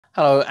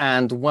Hello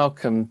and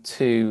welcome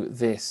to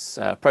this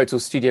Pro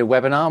Tools Studio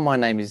webinar. My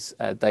name is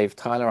Dave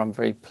Tyler. I'm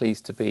very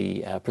pleased to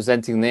be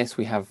presenting this.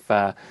 We have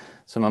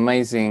some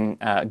amazing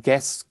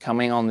guests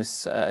coming on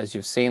this, as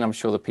you've seen. I'm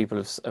sure the people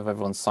have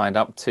everyone signed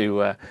up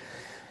to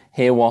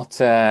hear what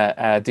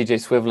DJ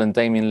Swivel and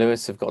Damien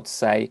Lewis have got to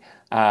say,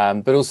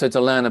 but also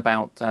to learn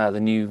about the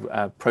new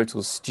Pro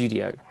Tools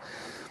Studio.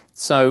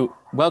 So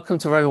welcome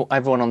to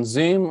everyone on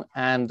Zoom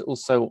and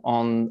also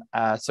on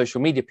social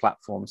media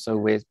platforms. So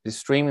we're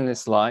streaming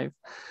this live.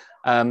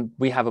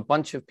 We have a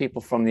bunch of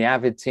people from the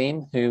Avid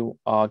team who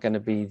are going to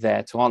be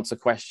there to answer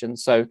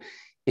questions. So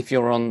if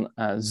you're on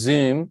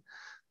Zoom,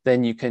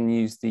 then you can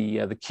use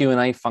the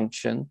Q&A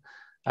function,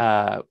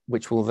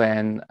 which will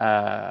then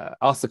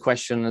ask the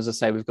question. As I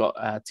say, we've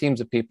got teams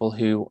of people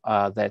who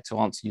are there to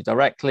answer you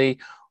directly.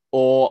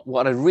 Or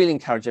what I'd really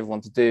encourage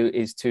everyone to do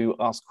is to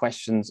ask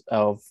questions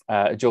of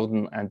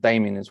Jordan and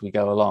Damien as we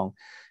go along.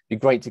 It'd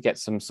be great to get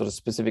some sort of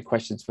specific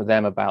questions for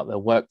them about their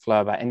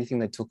workflow, about anything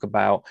they talk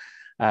about,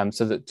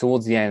 so that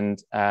towards the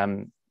end,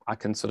 I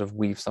can sort of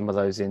weave some of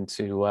those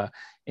into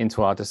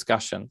our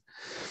discussion.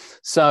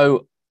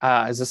 So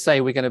as I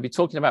say, we're going to be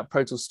talking about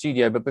Pro Tools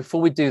Studio, but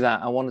before we do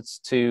that, I wanted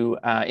to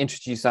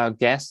introduce our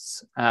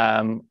guests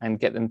and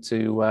get them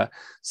to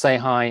say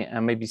hi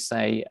and maybe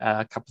say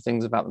a couple of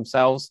things about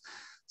themselves.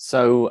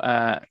 So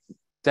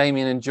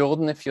Damien and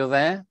Jordan, if you're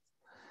there,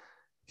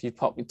 if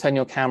you turn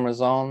your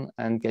cameras on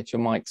and get your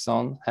mics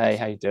on. Hey,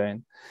 how you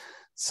doing?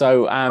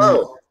 So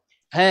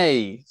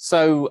hey,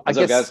 so What's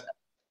I up, guess guys?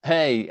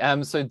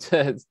 hey, so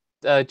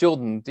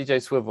Jordan,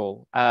 DJ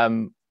Swivel, do you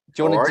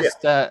How want are to you?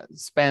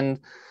 just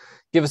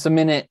give us a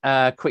minute,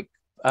 quick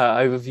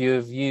overview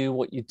of you,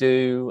 what you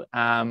do,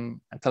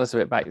 and tell us a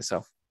bit about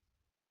yourself.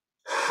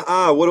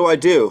 What do I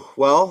do?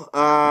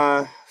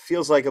 Well,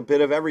 feels like a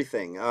bit of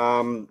everything.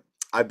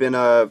 I've been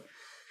a,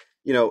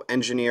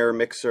 engineer,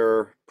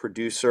 mixer,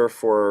 producer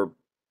for,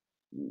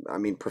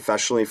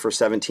 professionally for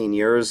 17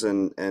 years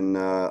and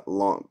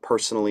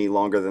personally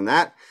longer than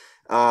that.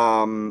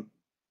 Um,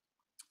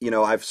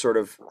 I've sort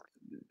of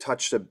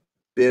touched a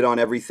bit on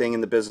everything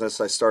in the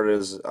business. I started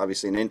as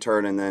obviously an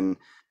intern and then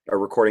a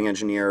recording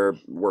engineer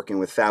working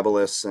with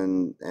Fabulous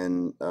and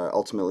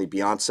ultimately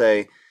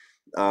Beyonce.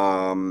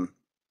 Um,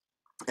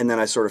 and then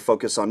I sort of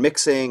focused on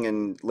mixing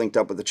and linked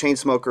up with the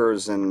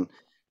Chainsmokers and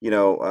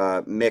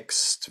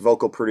mixed,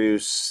 vocal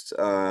produced,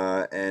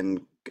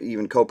 and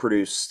even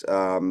co-produced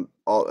a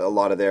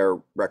lot of their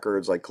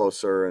records like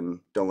Closer and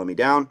Don't Let Me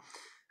Down.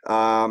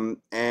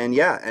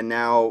 And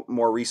now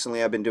more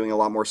recently I've been doing a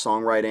lot more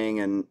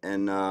songwriting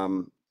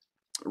and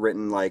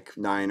written like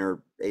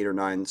 8 or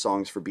 9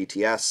 songs for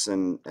BTS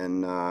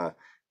and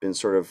been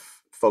sort of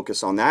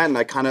focused on that, and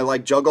I kind of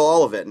like juggle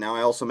all of it. Now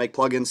I also make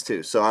plugins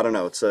too, so I don't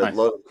know, it's a Nice.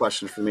 loaded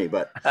question for me,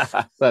 but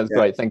That's yeah.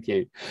 great. Thank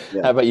you.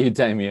 Yeah. How about you,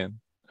 Damien?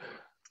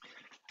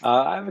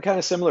 I have a kind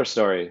of similar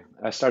story.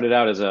 I started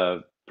out as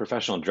a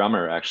professional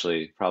drummer,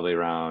 actually, probably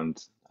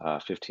around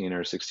 15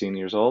 or 16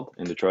 years old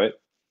in Detroit,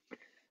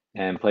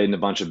 and played in a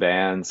bunch of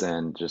bands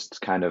and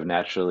just kind of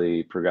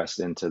naturally progressed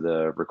into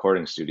the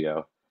recording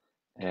studio.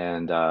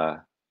 And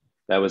that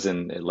was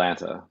in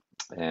Atlanta.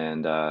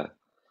 And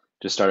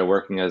just started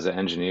working as an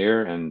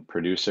engineer and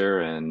producer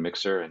and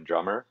mixer and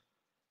drummer.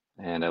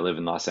 And I live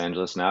in Los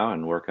Angeles now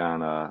and work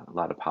on a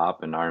lot of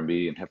pop and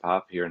R&B and hip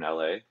hop here in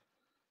LA.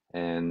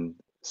 And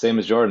same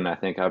as Jordan, I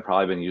think I've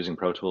probably been using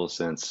Pro Tools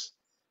since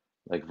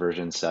like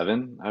version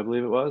 7, I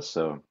believe it was.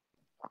 So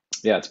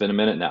yeah, it's been a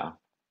minute now.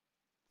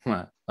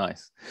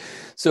 Nice.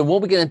 So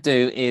what we're going to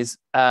do is,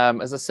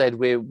 as I said,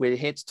 we're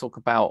here to talk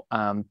about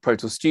Pro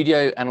Tools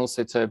Studio and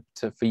also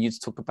for you to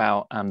talk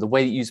about the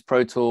way that you use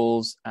Pro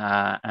Tools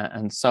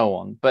and so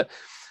on. But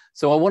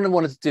so what I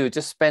wanted to do is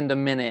just spend a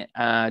minute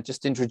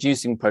just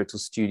introducing Pro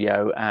Tools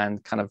Studio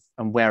and kind of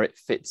and where it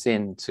fits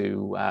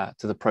into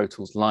to the Pro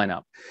Tools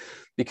lineup,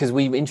 because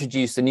we've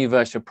introduced a new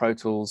version of Pro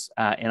Tools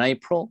in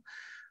April.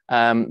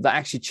 That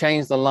actually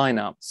changed the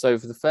lineup. So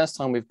for the first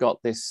time, we've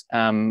got this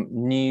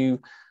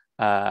new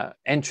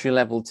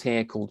entry-level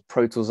tier called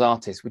Pro Tools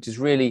Artist, which is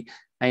really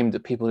aimed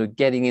at people who are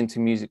getting into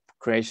music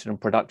creation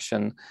and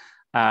production.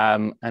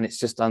 And it's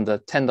just under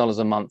 $10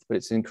 a month, but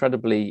it's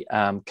incredibly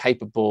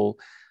capable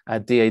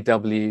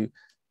DAW,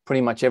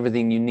 pretty much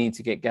everything you need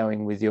to get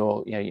going with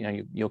your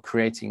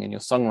creating and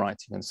your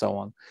songwriting and so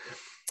on.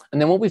 And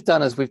then what we've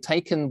done is we've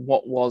taken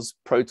what was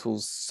Pro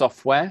Tools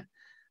software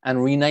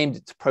and renamed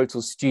it to Pro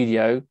Tools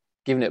Studio,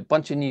 given it a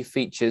bunch of new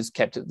features,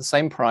 kept it at the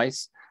same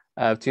price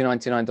of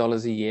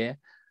 $299 a year.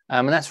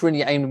 And that's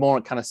really aimed more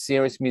at kind of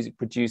serious music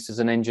producers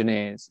and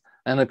engineers.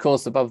 And of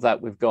course, above that,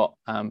 we've got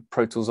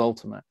Pro Tools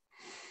Ultimate.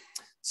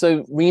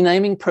 So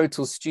renaming Pro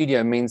Tools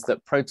Studio means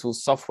that Pro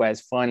Tools software has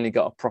finally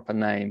got a proper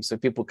name. So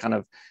people kind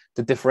of,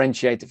 to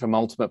differentiate it from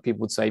Ultimate,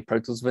 people would say Pro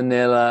Tools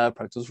Vanilla,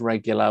 Pro Tools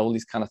Regular, all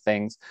these kind of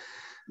things.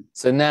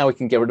 So now we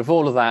can get rid of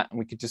all of that and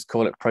we could just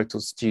call it Pro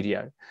Tools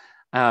Studio.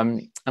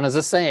 And as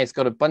I say, it's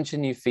got a bunch of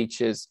new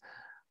features.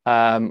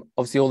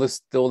 Obviously, all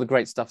the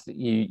great stuff that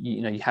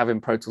you have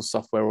in Pro Tools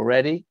software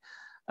already.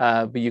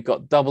 but you've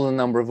got double the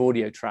number of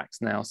audio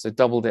tracks now. So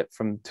doubled it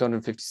from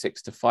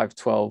 256 to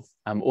 512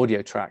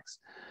 audio tracks,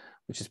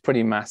 which is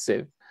pretty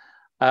massive.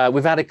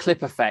 We've added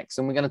clip effects,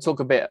 and we're going to talk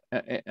a bit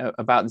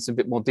about this in a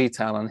bit more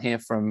detail and hear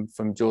from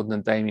Jordan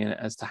and Damien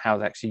as to how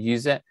they actually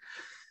use it.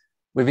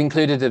 We've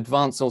included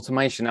advanced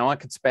automation. Now, I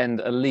could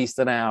spend at least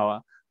an hour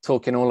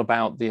talking all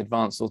about the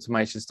advanced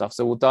automation stuff,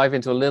 so we'll dive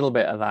into a little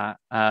bit of that.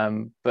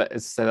 But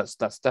as I say,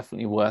 that's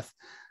definitely worth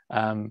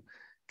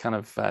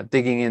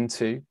digging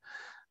into.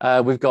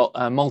 We've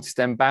got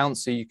multi-stem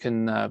bounce, so you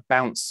can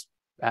bounce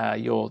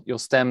your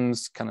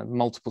stems, kind of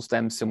multiple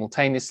stems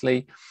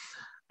simultaneously.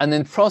 And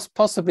then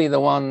possibly the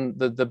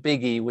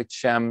biggie,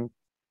 which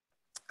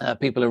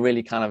people are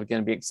really kind of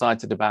going to be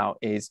excited about,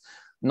 is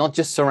not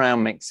just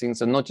surround mixing,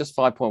 so not just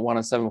 5.1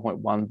 and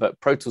 7.1, but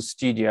Pro Tools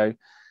Studio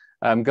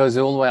goes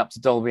all the way up to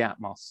Dolby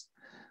Atmos.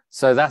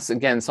 So that's,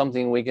 again,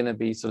 something we're going to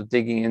be sort of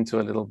digging into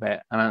a little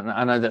bit. And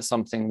I know that's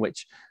something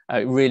which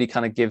really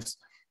kind of gives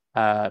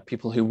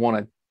people who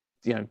want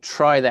to,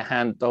 try their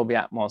hand at Dolby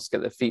Atmos,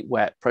 get their feet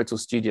wet. Pro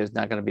Tools Studio is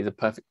now going to be the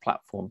perfect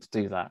platform to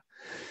do that.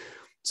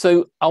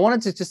 So I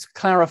wanted to just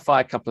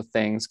clarify a couple of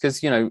things,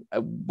 because,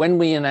 when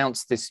we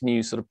announced this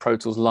new sort of Pro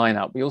Tools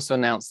lineup, we also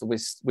announced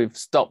that we've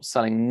stopped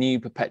selling new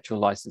perpetual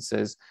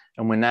licenses,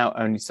 and we're now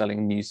only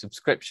selling new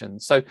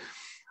subscriptions. So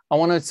I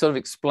want to sort of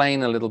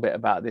explain a little bit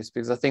about this,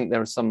 because I think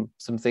there are some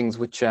things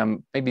which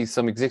maybe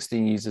some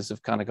existing users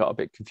have kind of got a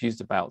bit confused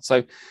about.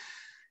 So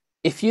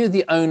if you're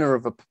the owner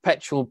of a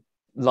perpetual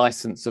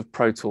license of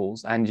Pro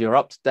Tools and you're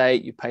up to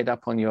date, you paid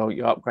up on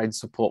your upgrade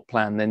support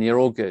plan, then you're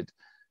all good.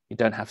 You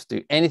don't have to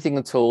do anything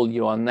at all.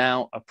 You are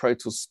now a Pro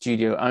Tools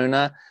Studio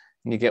owner,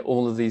 and you get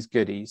all of these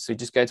goodies. So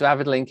just go to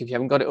Avid Link. If you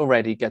haven't got it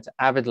already, go to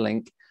Avid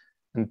Link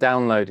and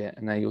download it,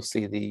 and then you'll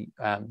see the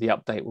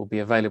update will be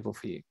available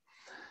for you.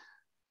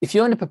 If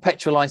you're in a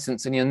perpetual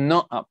license and you're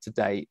not up to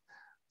date,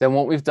 then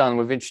what we've done,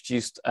 we've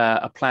introduced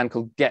a plan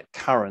called Get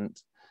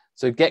Current.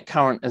 So Get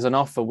Current is an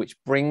offer which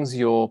brings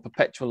your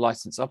perpetual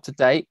license up to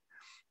date.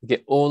 You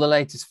get all the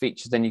latest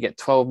features, then you get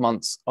 12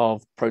 months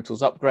of Pro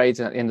Tools upgrades.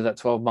 And at the end of that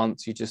 12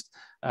 months, you just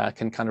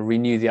can kind of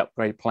renew the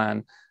upgrade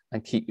plan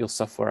and keep your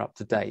software up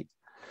to date.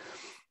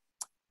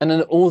 And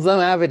then,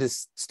 although Avid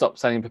has stopped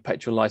selling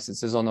perpetual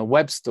licenses on a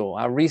web store,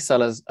 our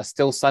resellers are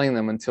still selling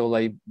them until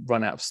they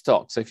run out of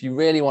stock. So if you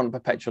really want a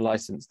perpetual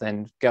license,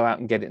 then go out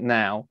and get it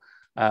now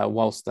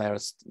whilst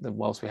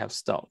we have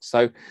stock.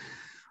 So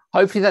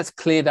hopefully that's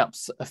cleared up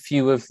a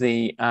few of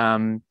the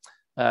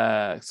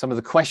some of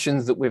the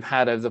questions that we've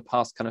had over the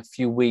past kind of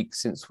few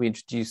weeks since we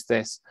introduced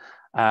this.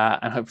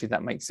 And hopefully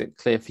that makes it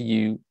clear for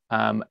you.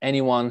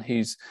 Anyone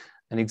who's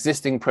an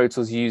existing Pro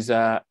Tools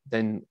user,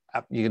 then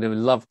you're going to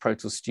love Pro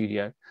Tools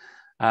Studio.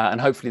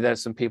 And hopefully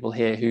there's some people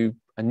here who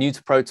are new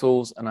to Pro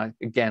Tools. And I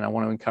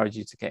want to encourage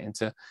you to get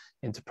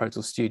into Pro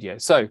Tools Studio.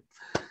 So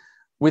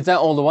with that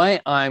all the way,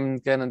 I'm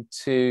going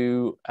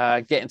to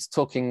get into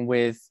talking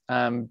with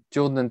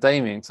Jordan and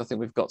Damien, because I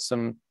think we've got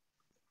some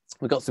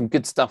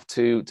good stuff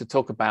to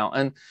talk about.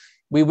 And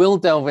we will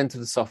delve into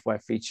the software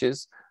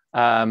features.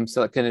 So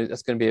that's going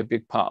to be a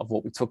big part of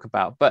what we talk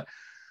about. But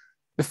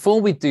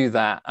before we do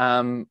that,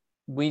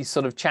 we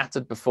sort of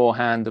chatted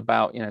beforehand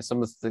about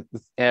some of the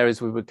areas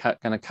we were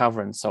going to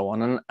cover and so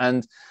on.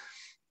 And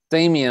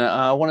Damien,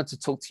 I wanted to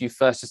talk to you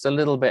first just a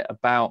little bit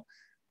about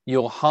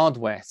your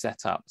hardware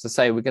setup. So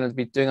say we're going to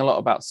be doing a lot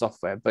about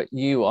software, but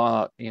you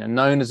are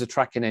known as a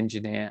tracking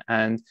engineer,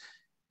 and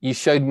you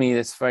showed me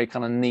this very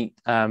kind of neat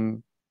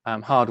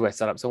hardware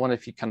setup. So I wonder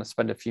if you kind of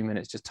spend a few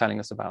minutes just telling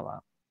us about that.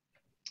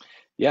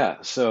 Yeah,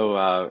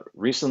 so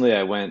recently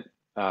I went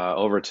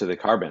over to the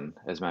Carbon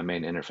as my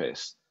main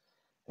interface,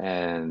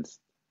 and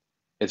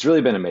it's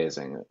really been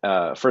amazing.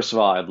 First of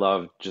all, I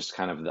love just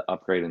kind of the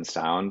upgrade in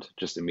sound,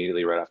 just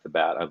immediately right off the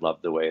bat. I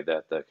love the way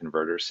that the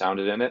converters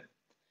sounded in it.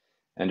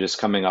 And just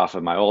coming off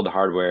of my old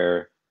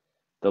hardware,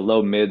 the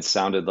low mids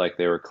sounded like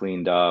they were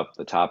cleaned up.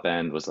 The top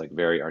end was like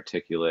very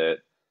articulate.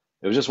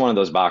 It was just one of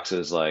those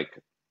boxes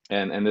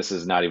and this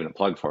is not even a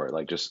plug for it.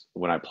 Like just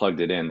when I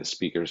plugged it in, the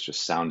speakers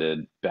just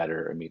sounded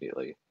better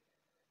immediately.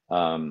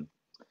 And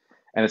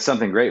it's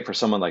something great for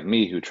someone like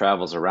me who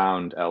travels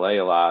around LA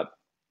a lot.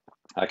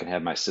 I can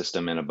have my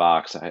system in a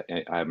box. I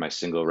have my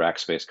single rack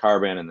space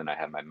Carbon, and then I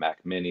have my Mac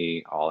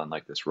Mini all in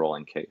like this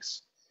rolling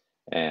case.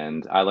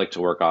 And I like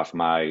to work off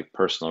my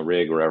personal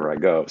rig wherever I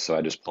go. So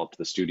I just pull up to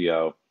the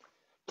studio,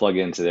 plug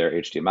into their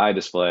HDMI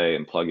display,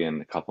 and plug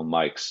in a couple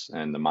mics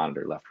and the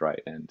monitor left,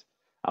 right, and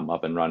I'm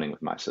up and running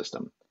with my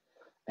system.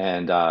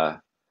 And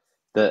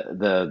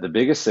the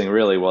biggest thing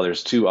really, well,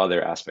 there's two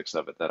other aspects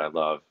of it that I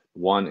love.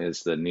 One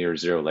is the near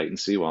zero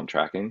latency while I'm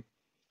tracking.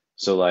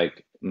 So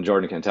like, and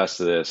Jordan can attest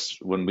to this,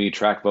 when we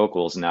track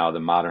vocals now, the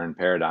modern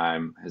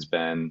paradigm has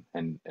been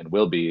and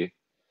will be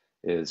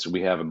is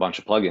we have a bunch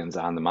of plugins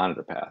on the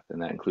monitor path,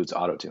 and that includes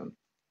auto-tune.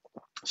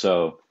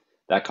 So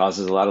that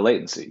causes a lot of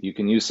latency. You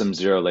can use some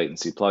zero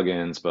latency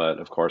plugins, but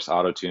of course,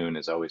 auto-tune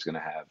is always going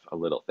to have a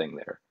little thing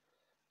there.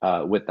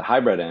 With the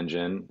hybrid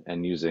engine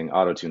and using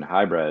auto-tune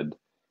hybrid,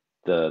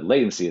 the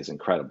latency is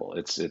incredible.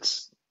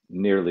 It's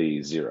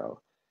nearly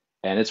zero.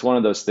 And it's one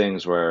of those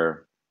things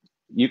where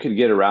you could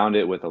get around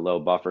it with a low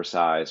buffer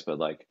size, but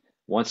like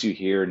once you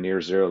hear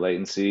near zero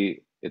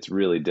latency, it's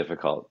really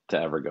difficult to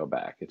ever go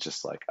back. It's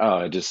just like,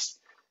 oh,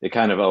 it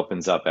kind of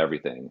opens up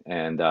everything.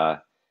 And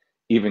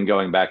even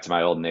going back to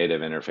my old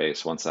native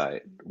interface,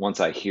 once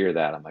I hear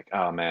that, I'm like,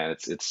 oh man,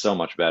 it's so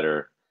much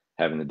better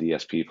having the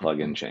DSP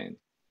plugin chain.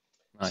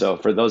 Nice. So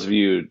for those of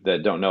you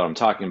that don't know what I'm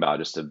talking about,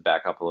 just to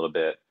back up a little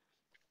bit,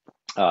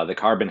 the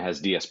Carbon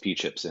has DSP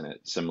chips in it,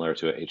 similar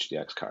to a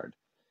HDX card.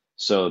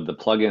 So the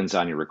plugins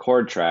on your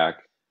record track,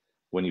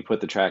 when you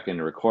put the track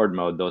into record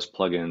mode, those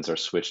plugins are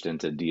switched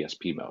into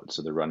DSP mode.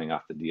 So they're running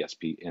off the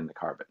DSP in the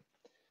Carbon.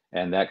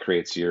 And that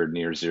creates your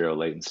near zero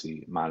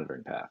latency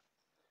monitoring path.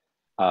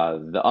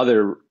 The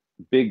other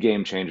big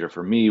game changer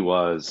for me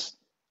was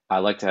I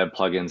like to have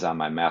plugins on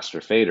my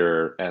master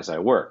fader as I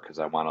work because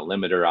I want a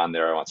limiter on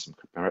there. I want some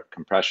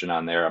compression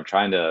on there. I'm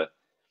trying to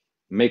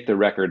make the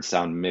record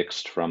sound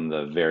mixed from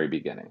the very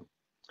beginning.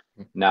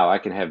 Now I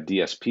can have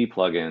DSP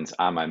plugins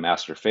on my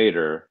master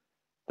fader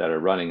that are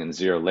running in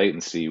zero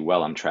latency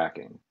while I'm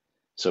tracking.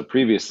 So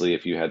previously,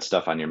 if you had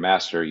stuff on your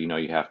master, you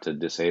have to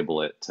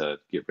disable it to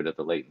get rid of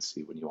the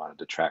latency when you wanted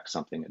to track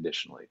something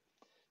additionally.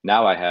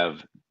 Now I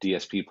have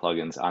DSP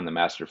plugins on the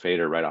master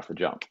fader right off the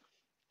jump.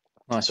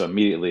 Nice. So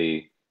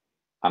immediately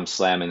I'm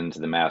slamming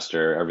into the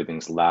master,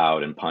 everything's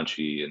loud and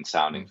punchy and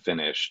sounding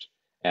finished,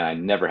 and I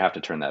never have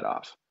to turn that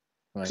off.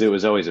 Right. So it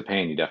was always a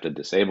pain. You'd have to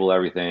disable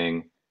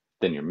everything,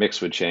 then your mix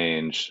would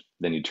change,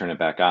 then you turn it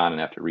back on and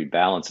have to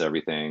rebalance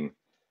everything.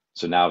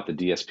 So now with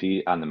the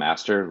DSP on the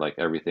master, like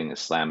everything is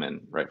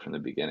slamming right from the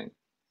beginning.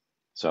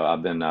 So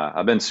I've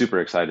been super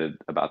excited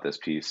about this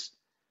piece.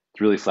 It's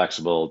really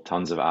flexible,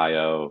 tons of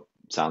I/O,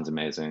 sounds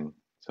amazing.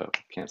 So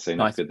can't say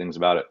enough Nice. good things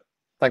about it.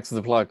 Thanks for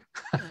the plug.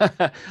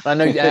 I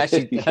know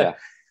actually Yeah.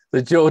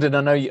 the Jordan,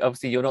 I know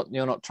obviously you're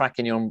not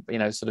tracking, you're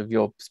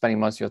spending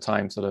most of your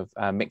time sort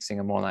of mixing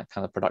and more on that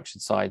kind of production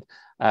side.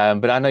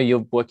 But I know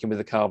you're working with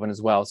the Carbon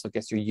as well. So I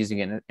guess you're using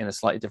it in a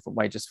slightly different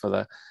way just for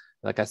the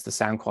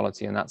sound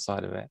quality and that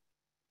side of it.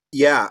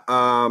 Yeah.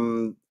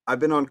 I've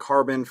been on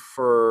Carbon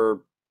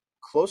for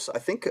I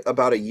think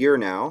about a year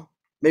now,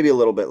 maybe a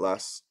little bit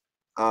less.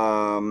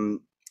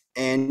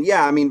 And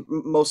yeah, I mean,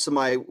 most of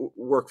my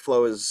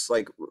workflow is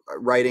like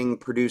writing,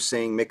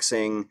 producing,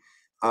 mixing.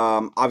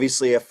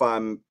 Obviously, if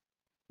I'm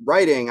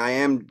writing, I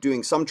am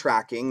doing some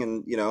tracking,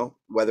 and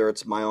whether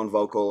it's my own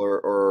vocal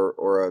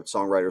or a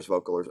songwriter's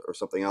vocal or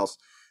something else.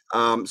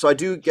 So I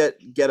do get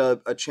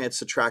a chance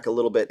to track a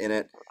little bit in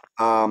it.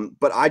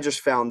 But I just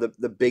found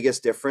the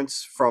biggest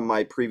difference from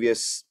my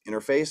previous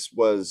interface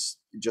was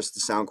just the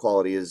sound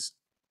quality is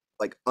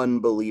like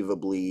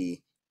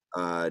unbelievably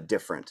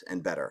different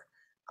and better.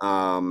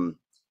 And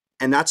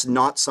that's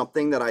not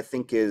something that I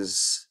think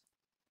is,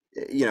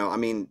 I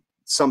mean,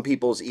 some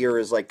people's ear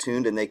is like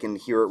tuned and they can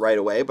hear it right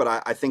away.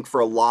 But I think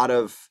for a lot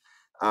of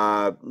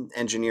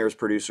engineers,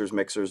 producers,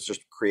 mixers,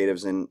 just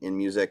creatives in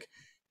music,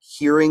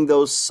 hearing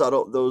those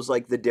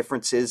like the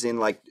differences in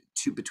like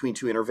between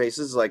two interfaces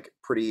is like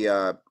pretty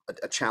a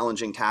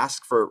challenging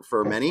task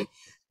for many.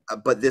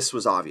 But this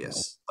was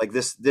obvious. Like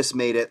this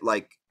made it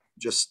like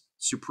just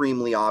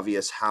supremely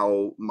obvious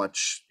how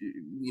much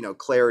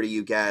clarity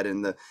you get,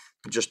 and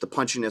just the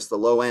punchiness, the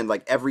low end,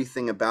 like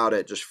everything about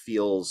it just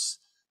feels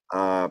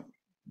like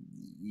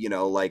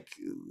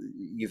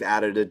you've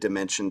added a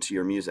dimension to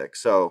your music.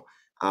 So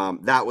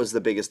that was the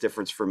biggest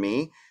difference for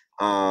me.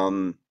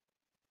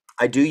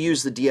 I do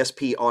use the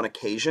DSP on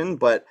occasion,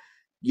 but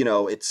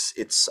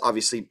it's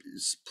obviously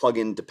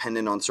plugin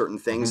dependent on certain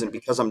things, and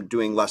because I'm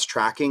doing less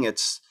tracking,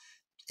 it's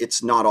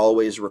not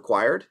always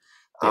required.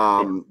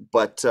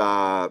 But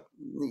so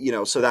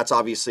that's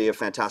obviously a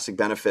fantastic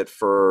benefit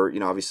for,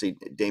 obviously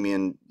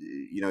Damien,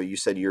 you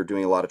said you're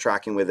doing a lot of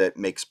tracking with it,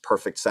 makes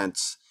perfect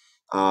sense.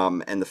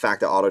 And the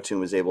fact that Autotune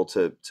was able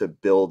to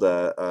build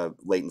a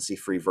latency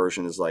free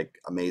version is like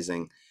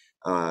amazing.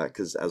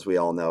 Because as we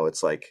all know,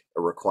 it's like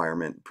a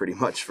requirement pretty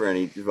much for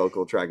any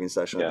vocal tracking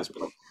session at this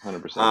point.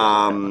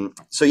 100%.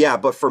 So yeah,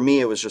 but for me,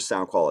 it was just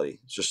sound quality.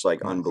 It's just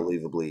like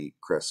unbelievably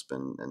crisp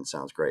and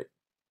sounds great.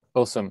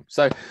 Awesome.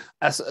 So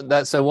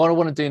so what I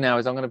want to do now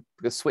is I'm going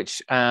to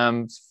switch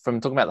from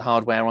talking about the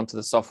hardware onto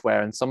the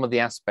software and some of the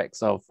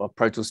aspects of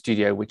Pro Tools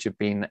Studio which have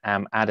been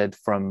added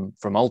from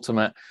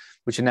Ultimate,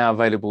 which are now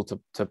available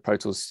to Pro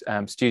Tools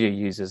Studio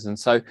users. And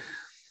so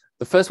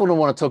the first one I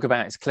want to talk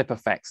about is clip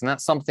effects, and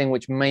that's something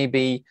which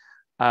maybe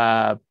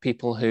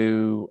people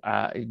who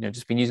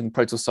just been using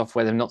Pro Tools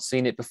software, they've not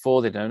seen it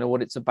before, they don't know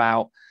what it's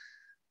about.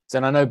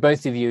 And I know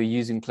both of you are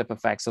using clip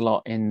effects a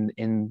lot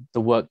in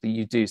the work that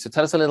you do. So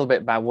tell us a little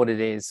bit about what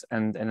it is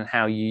and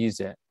how you use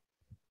it.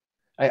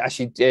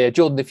 Actually,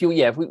 Jordan, if you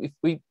want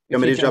me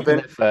to jump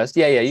in first.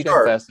 Yeah, you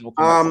sure. Go first. And we'll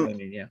come back to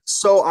me,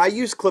 So I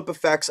use clip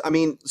effects. I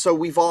mean, so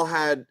we've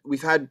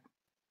had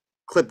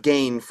clip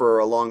gain for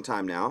a long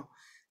time now,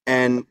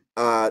 and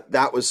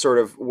that was sort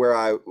of where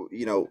I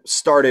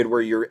started,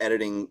 where you're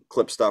editing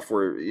clip stuff,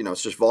 where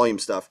it's just volume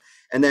stuff,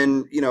 and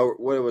then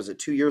what was it,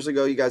 2 years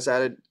ago you guys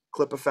added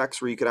clip effects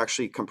where you could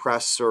actually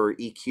compress or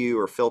EQ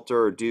or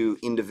filter or do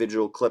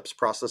individual clips,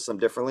 process them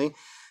differently.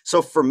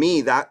 So for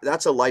me,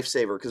 that's a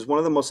lifesaver, because one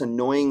of the most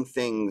annoying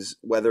things,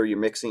 whether you're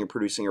mixing or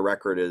producing a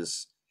record,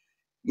 is,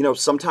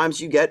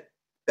 sometimes you get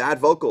bad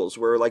vocals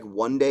where, like,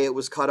 one day it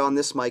was cut on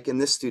this mic in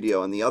this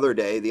studio, and the other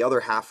day the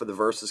other half of the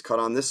verse is cut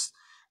on this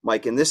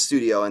mic in this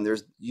studio, and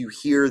you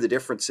hear the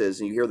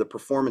differences and you hear the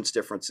performance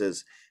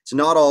differences. It's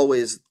not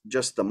always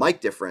just the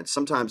mic difference.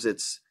 Sometimes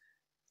it's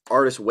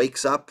artist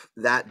wakes up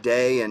that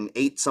day and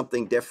ate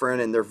something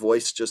different, and their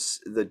voice,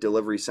 just the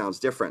delivery sounds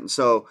different. And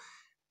so,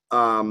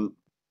 um,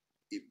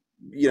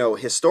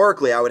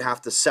 historically, I would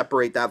have to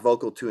separate that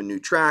vocal to a new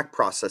track,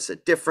 process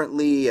it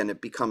differently, and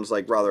it becomes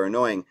like rather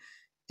annoying.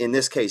 In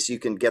this case, you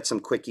can get some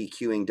quick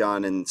EQing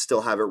done and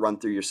still have it run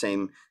through your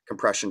same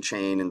compression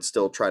chain and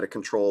still try to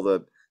control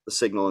the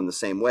signal in the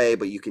same way,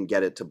 but you can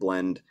get it to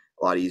blend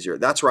a lot easier.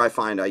 That's where I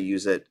find I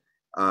use it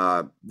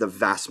the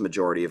vast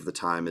majority of the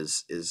time,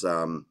 is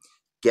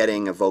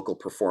getting a vocal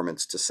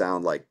performance to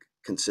sound like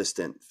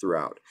consistent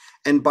throughout.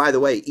 And by the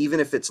way, even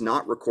if it's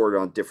not recorded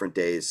on different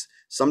days,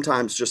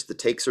 sometimes just the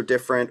takes are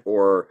different,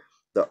 or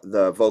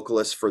the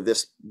vocalists for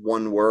this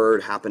one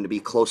word happen to be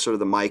closer to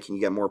the mic and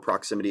you get more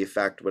proximity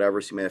effect,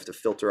 whatever. So you may have to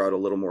filter out a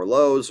little more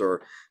lows,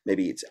 or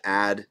maybe it's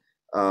add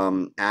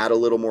a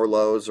little more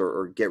lows,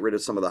 or get rid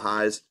of some of the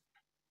highs.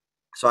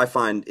 So I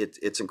find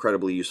it's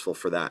incredibly useful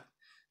for that.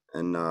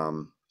 And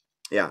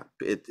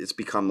it's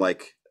become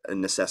like a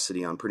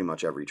necessity on pretty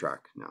much every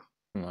track now.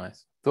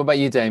 Nice. What about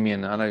you,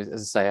 Damien? I know,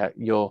 as I say,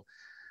 you're,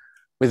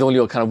 with all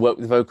your kind of work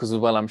with vocals as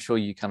well, I'm sure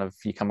you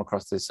come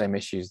across the same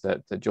issues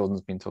that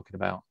Jordan's been talking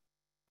about.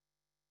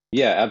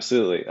 Yeah,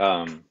 absolutely.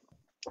 I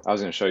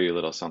was going to show you a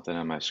little something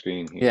on my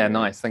screen here. Yeah,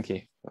 nice. Thank you.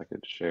 If I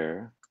could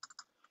share.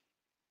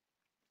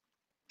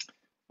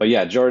 But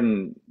yeah,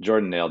 Jordan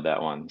nailed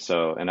that one.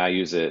 So, and I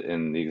use it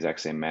in the exact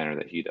same manner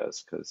that he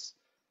does, because,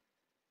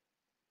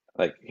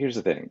 like, here's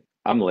the thing,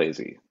 I'm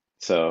lazy.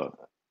 So,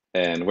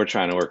 and we're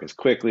trying to work as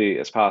quickly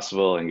as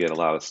possible and get a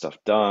lot of stuff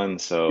done.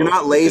 So you're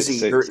not if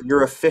lazy,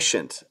 you're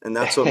efficient, and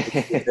that's what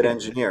makes you a good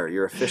engineer.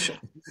 You're efficient.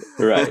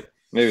 Right.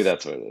 Maybe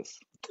that's what it is.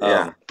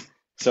 Yeah.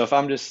 So if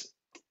I'm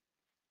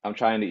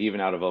trying to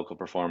even out a vocal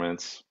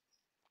performance,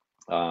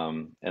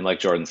 and like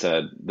Jordan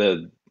said,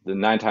 the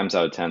 9 times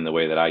out of 10, the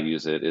way that I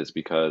use it is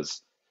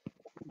because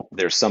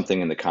there's something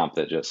in the comp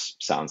that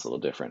just sounds a little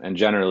different. And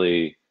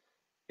generally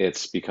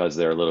it's because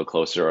they're a little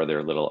closer or they're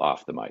a little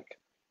off the mic.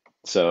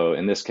 So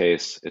in this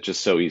case, it's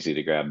just so easy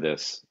to grab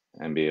this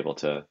and be able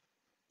to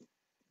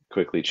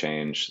quickly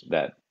change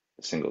that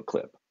single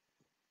clip.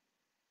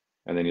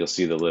 And then you'll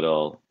see the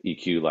little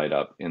EQ light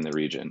up in the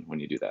region when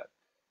you do that.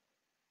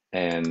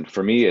 And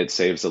for me, it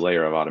saves a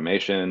layer of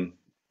automation.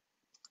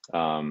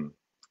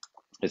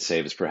 It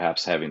saves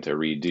perhaps having to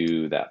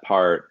redo that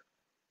part.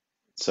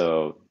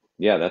 So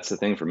yeah, that's the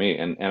thing for me.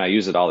 And I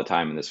use it all the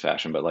time in this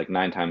fashion, but like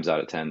 9 times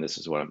out of 10, this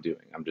is what I'm doing.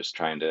 I'm just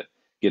trying to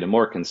get a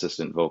more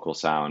consistent vocal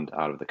sound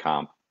out of the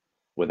comp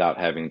without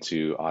having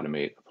to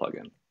automate a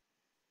plugin.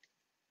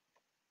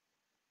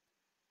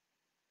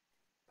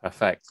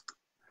 Perfect.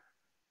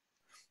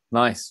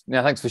 Nice.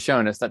 Yeah, thanks for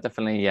showing us. That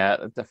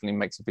definitely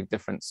makes a big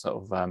difference,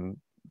 sort of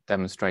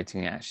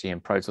demonstrating it actually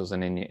in Pro Tools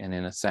and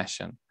in a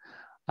session.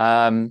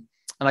 And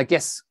I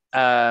guess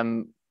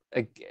another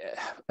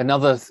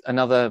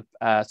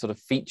sort of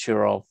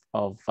feature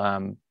of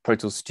Pro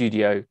Tools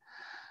Studio,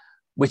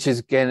 which has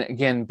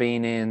again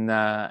been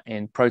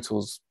in Pro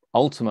Tools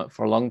Ultimate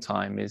for a long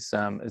time, is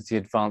the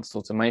advanced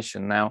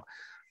automation. Now,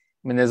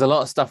 I mean, there's a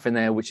lot of stuff in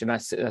there which, and I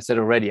said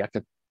already, I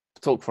could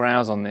talk for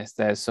hours on this.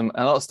 There's a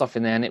lot of stuff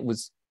in there, and it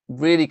was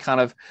really kind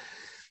of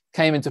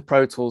came into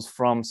Pro Tools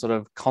from sort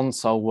of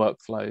console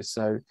workflows.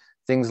 So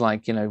things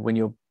like, when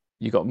you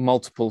got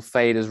multiple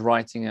faders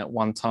writing at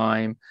one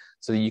time,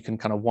 so that you can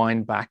kind of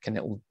wind back and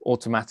it will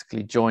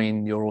automatically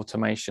join your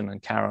automation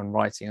and carry on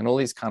writing, and all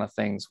these kind of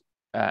things,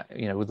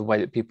 with the way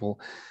that people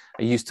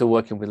are used to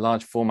working with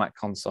large format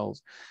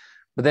consoles.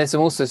 But there's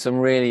also some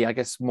really, I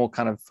guess, more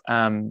kind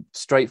of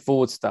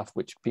straightforward stuff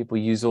which people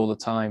use all the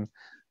time,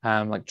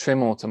 like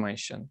trim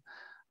automation.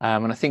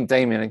 And I think,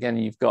 Damien, again,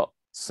 you've got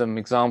some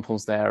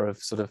examples there of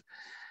sort of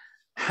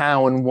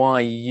how and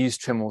why you use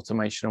trim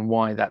automation and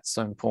why that's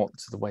so important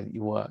to the way that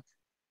you work.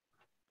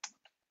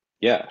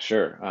 Yeah,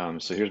 sure.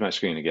 So here's my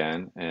screen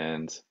again.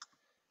 And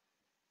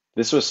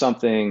this was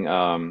something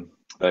that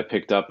I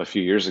picked up a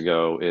few years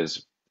ago,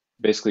 is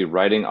basically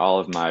writing all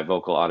of my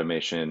vocal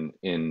automation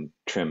in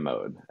trim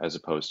mode as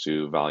opposed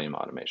to volume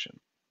automation.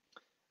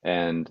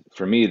 And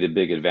for me, the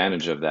big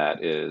advantage of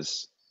that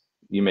is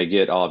you may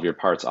get all of your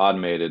parts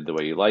automated the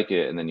way you like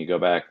it, and then you go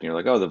back and you're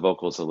like, oh, the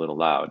vocal's a little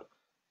loud.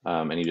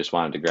 And you just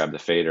wanted to grab the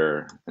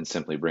fader and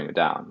simply bring it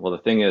down. Well, the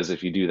thing is,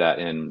 if you do that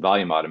in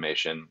volume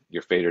automation,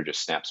 your fader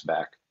just snaps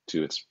back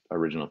to its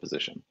original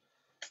position.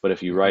 But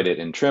if you write it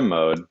in trim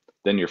mode,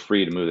 then you're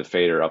free to move the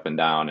fader up and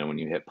down, and when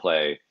you hit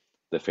play,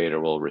 the fader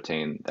will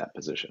retain that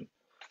position.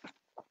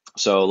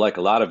 So like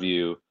a lot of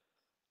you,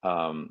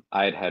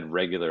 I had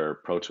regular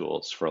Pro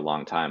Tools for a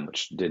long time,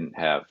 which didn't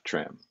have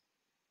trim.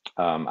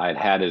 I'd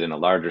had it in a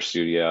larger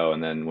studio,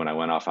 and then when I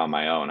went off on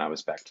my own, I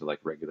was back to like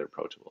regular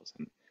Pro Tools,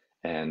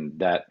 and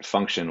that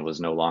function was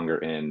no longer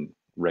in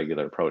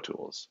regular Pro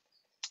Tools.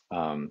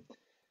 Um,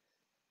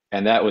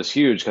 and that was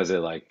huge because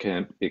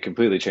it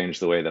completely changed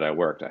the way that I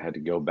worked. I had to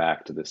go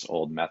back to this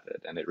old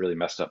method, and it really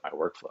messed up my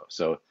workflow.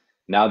 So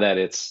now that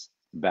it's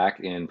back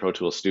in Pro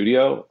Tools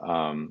Studio,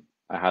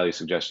 I highly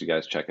suggest you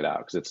guys check it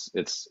out because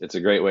it's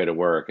a great way to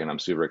work, and I'm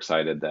super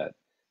excited that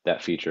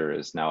that feature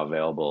is now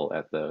available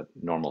at the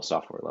normal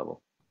software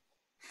level.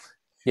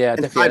 Yeah,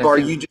 And definitely. And I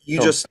sidebar, think, you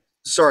oh, just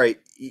sorry,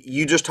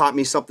 you just taught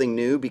me something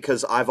new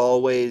because I've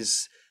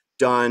always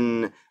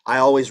I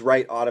always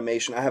write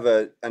automation. I have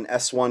an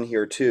S1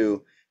 here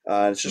too.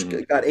 It's just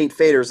Hmm. got 8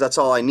 faders. That's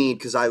all I need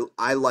because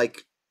I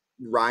like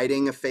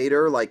riding a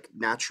fader like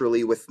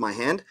naturally with my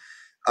hand.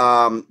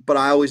 But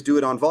I always do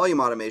it on volume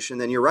automation.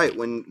 Then you're right.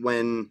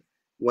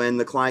 When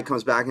the client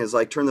comes back and is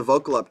like, turn the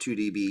vocal up 2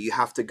 dB, you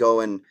have to go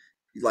and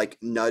like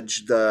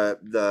nudge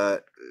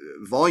the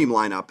volume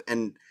line up.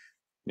 And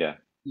Yeah.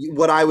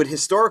 what I would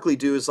historically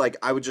do is like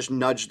I would just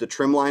nudge the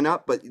trim line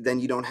up, but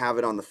then you don't have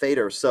it on the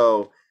fader.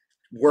 So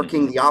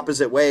working Hmm. the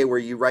opposite way, where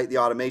you write the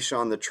automation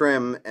on the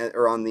trim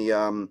or on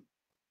the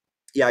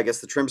yeah, I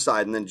guess the trim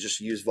side, and then just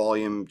use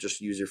volume,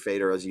 just use your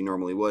fader as you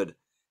normally would.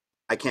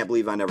 I can't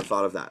believe I never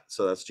thought of that.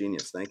 So that's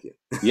genius. Thank you.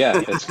 Yeah,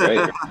 it's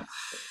great.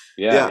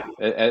 Yeah.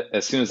 Yeah,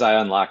 As soon as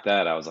I unlocked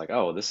that, I was like,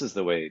 oh, this is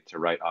the way to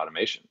write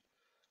automation.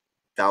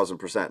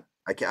 1000%.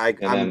 And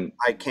then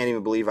I can't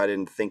even believe I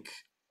didn't think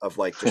of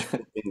like just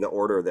flipping the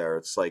order there.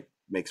 It's like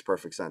makes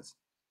perfect sense.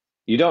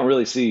 you don't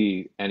really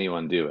see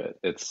anyone do it.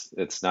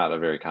 It's not a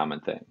very common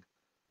thing.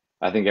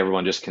 I think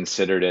everyone just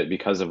considered it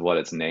because of what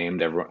it's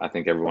named. I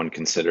think everyone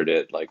considered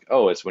it like,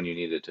 oh, it's when you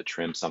needed to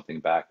trim something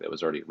back that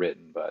was already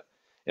written. But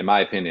in my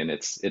opinion,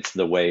 it's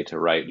the way to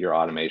write your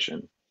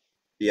automation.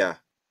 Yeah,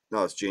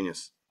 no, it's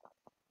genius.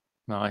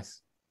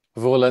 nice.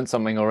 We've all learned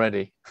something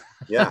already.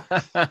 Yeah.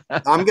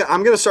 I'm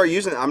gonna start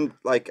using it.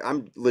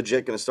 I'm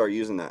legit gonna start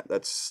using that.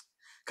 That's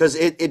because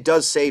it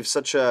does save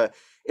such a.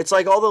 It's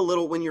like all the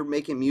little when you're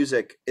making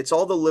music. It's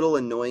all the little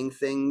annoying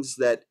things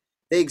that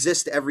they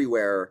exist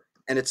everywhere,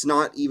 and it's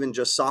not even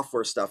just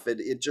software stuff.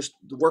 It just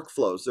the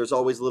workflows. There's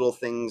always little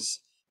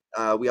things.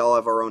 We all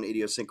have our own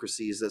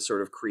idiosyncrasies that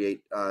sort of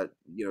create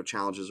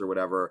challenges or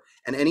whatever.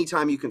 And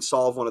anytime you can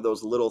solve one of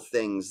those little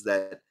things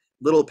that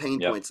little pain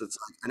Yep, points, that's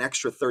like an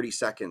extra 30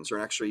 seconds or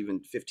an extra even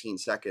 15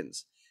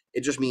 seconds,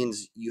 it just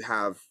means you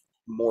have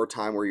more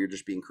time where you're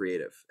just being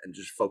creative and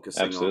just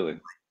focusing on absolutely.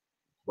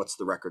 what's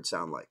the record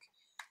sound like.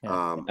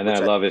 Yeah. And then I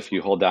Which I love think is if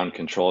you hold down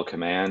Control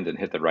Command and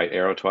hit the right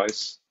arrow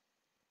twice,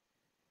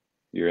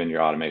 you're in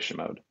your automation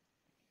mode.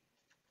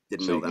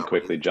 didn't So know you can that one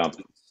quickly either.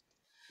 jump.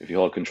 If you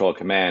hold Control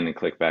Command and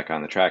click back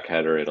on the track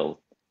header,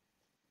 it'll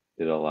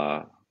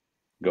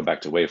go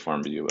back to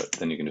waveform view, but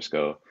then you can just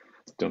go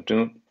doom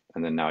doom,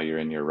 and then now you're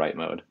in your right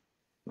mode.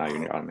 Now you're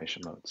in Oh, your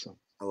automation mode. So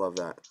I love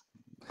that.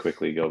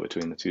 quickly go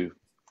between the two.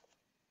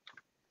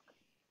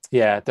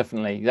 Yeah,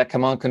 definitely. That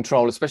command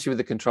control, especially with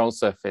the control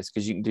surface,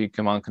 because you can do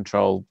command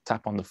control,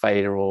 tap on the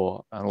fader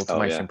or an Oh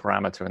automation yeah,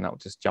 parameter, and that will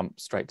just jump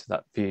straight to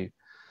that view.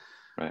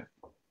 right.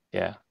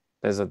 Yeah,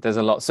 there's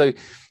a lot. So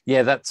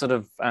yeah, that sort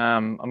of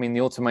I mean,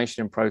 the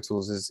automation in Pro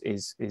Tools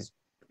is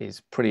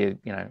pretty,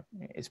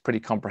 it's pretty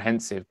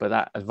comprehensive, but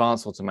that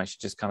advanced automation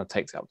just kind of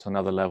takes it up to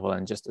another level,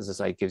 and just as I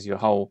say, gives you a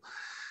whole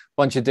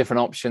bunch of different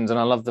options. And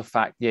I love the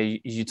fact, yeah,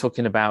 you're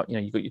talking about,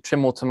 you've got your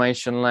trim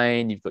automation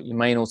lane, you've got your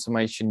main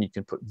automation, you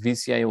can put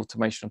VCA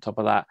automation on top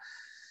of that.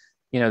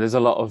 There's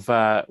a lot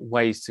of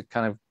ways to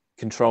kind of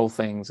control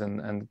things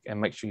and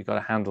make sure you've got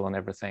a handle on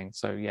everything.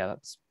 So yeah,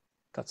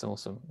 that's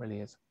awesome, it really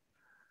is.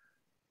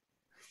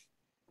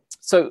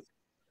 So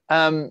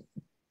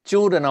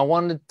Jordan, I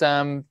wanted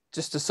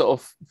just to sort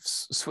of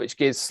switch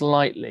gears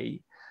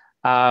slightly.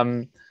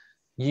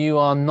 You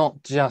are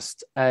not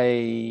just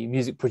a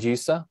music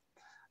producer.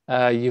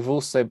 You've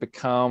also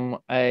become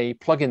a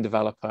plugin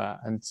developer,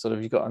 and sort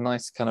of you've got a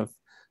nice kind of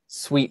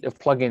suite of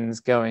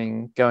plugins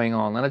going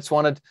on. And I just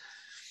wanted,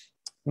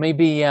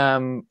 maybe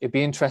it'd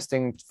be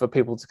interesting for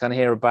people to kind of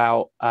hear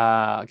about,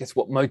 I guess,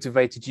 what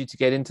motivated you to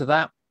get into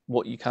that,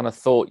 what you kind of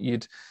thought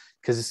you'd,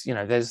 because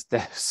there's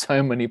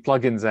so many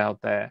plugins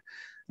out there, and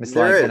it's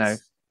There like,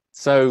 is.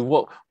 so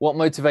what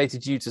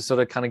motivated you to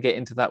sort of kind of get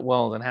into that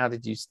world, and how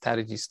did you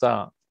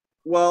start?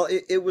 Well,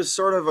 it was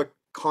sort of a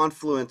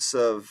confluence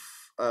of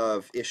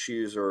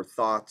issues or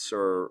thoughts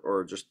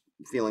or just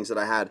feelings that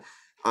I had.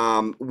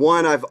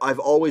 One, I've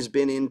always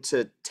been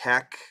into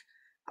tech.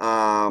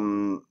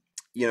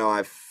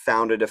 I've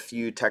founded a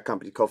few tech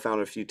companies,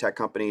 co-founded a few tech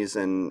companies,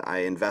 and I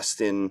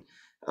invest in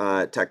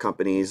tech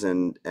companies,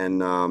 and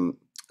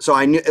so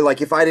I knew,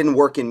 like, if I didn't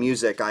work in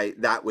music,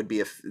 that would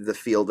be the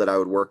field that I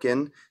would work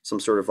in, some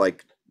sort of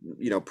like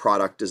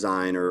product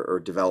design or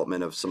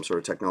development of some sort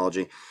of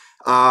technology.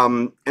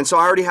 And so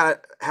I already had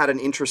an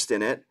interest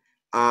in it.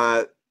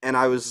 And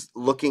I was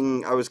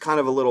kind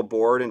of a little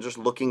bored and just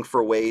looking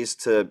for ways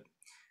to,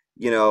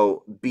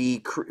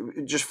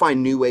 just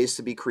find new ways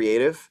to be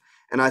creative.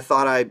 And I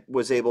thought I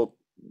was able,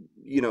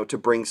 to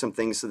bring some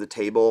things to the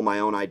table, my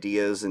own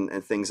ideas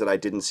and things that I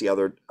didn't see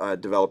other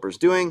developers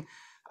doing.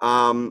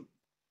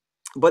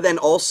 But then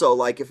also,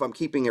 like, if I'm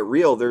keeping it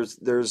real, there's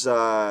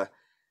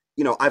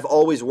I've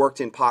always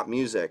worked in pop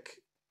music.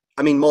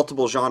 I mean,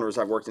 multiple genres.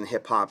 I've worked in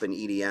hip hop and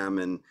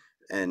EDM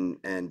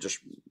and just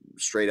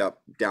straight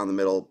up down the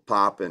middle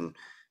pop and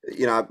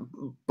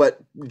but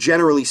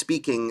generally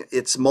speaking,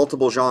 it's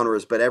multiple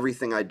genres, but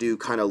everything I do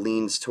kind of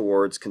leans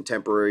towards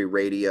contemporary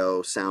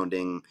radio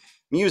sounding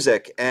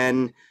music.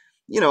 And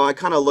I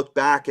kind of look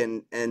back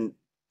and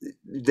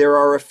there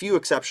are a few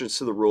exceptions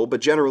to the rule,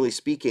 but generally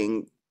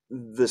speaking,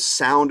 the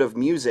sound of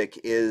music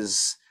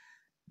is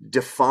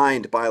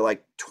defined by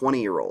like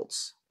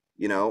 20-year-olds,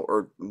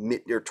 or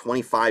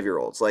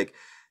 25-year-olds. Like,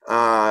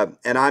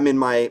 and I'm in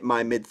my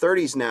mid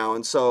 30s now,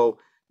 and so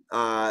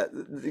uh,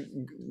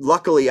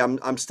 luckily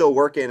I'm still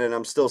working and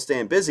I'm still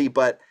staying busy.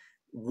 But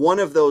one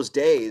of those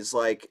days,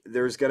 like,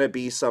 there's gonna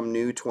be some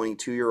new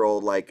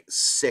 22-year-old like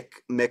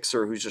sick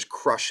mixer who's just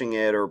crushing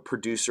it, or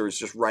producers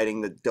just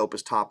writing the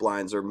dopest top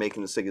lines or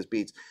making the sickest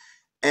beats,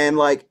 and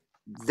like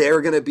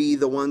they're gonna be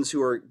the ones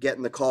who are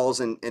getting the calls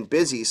and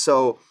busy.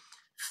 So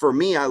for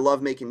me, I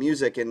love making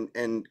music,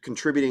 and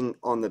contributing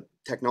on the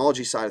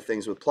technology side of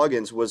things with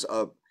plugins was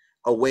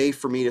a way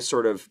for me to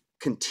sort of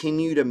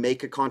continue to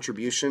make a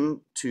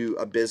contribution to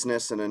a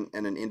business and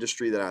an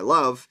industry that I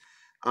love,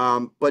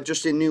 but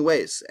just in new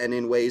ways and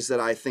in ways that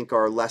I think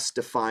are less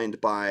defined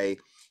by,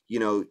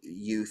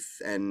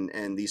 youth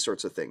and these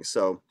sorts of things.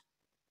 So,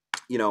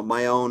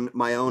 my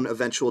own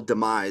eventual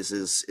demise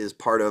is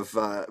part of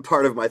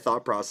part of my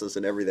thought process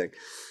and everything.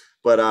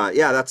 But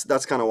yeah,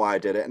 that's kind of why I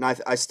did it, and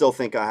I still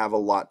think I have a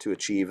lot to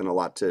achieve and a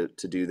lot to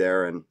do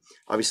there. And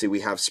obviously, we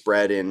have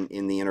Spread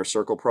in the Inner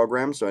Circle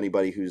program, so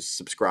anybody who's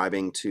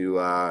subscribing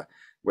to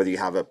whether you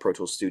have a Pro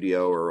Tools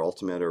Studio or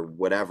Ultimate or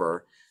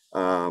whatever,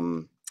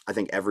 I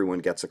think everyone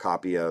gets a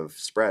copy of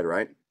Spread,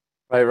 right?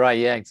 Right,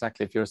 yeah,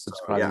 exactly. If you're a So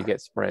subscriber, yeah, you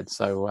get Spread.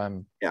 So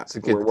yeah, it's a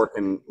good,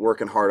 we're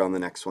working hard on the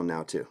next one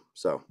now too.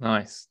 So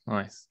nice,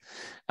 nice.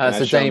 Can I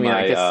So show Damien,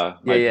 I my guess,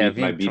 yeah, yeah. Have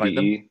my you tried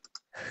them? BDE?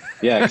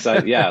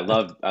 Yeah, I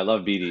love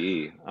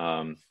BDE.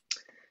 And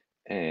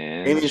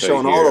I'll Amy's show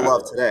you showing all the here.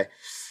 love today.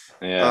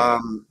 Yeah,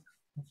 Um,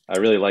 I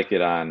really like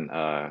it on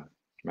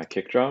my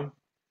kick drum.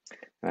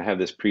 I have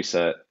this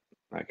preset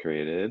I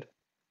created.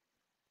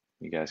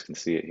 You guys can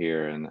see it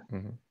here and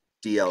Mhm.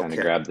 DL kind of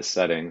kick. grab the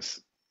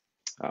settings.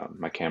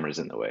 My camera's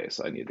in the way,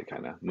 so I need to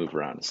kind of move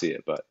around to see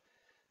it. But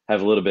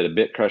have a little bit of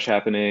bit crush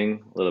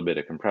happening, a little bit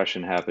of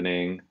compression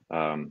happening.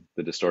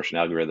 The distortion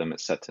algorithm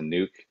is set to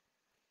nuke.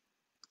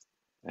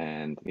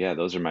 And yeah,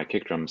 those are my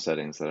kick drum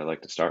settings that I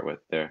like to start with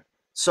there.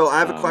 So I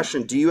have a Um,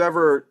 question. Do you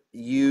ever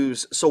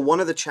use, so one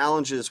of the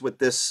challenges with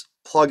this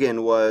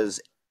plugin was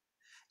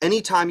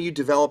anytime you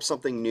develop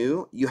something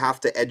new, you have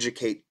to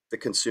educate the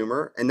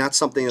consumer. And that's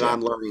something that yeah,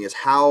 I'm learning is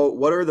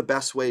what are the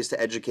best ways to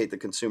educate the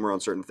consumer on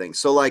certain things?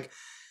 So like,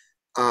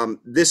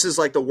 this is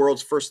like the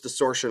world's first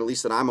distortion, at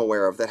least that I'm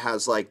aware of, that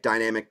has like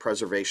dynamic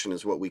preservation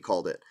is what we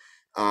called it.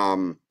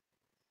 Um,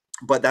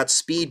 but that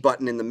speed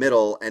button in the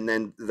middle, and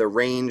then the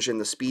range and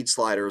the speed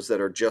sliders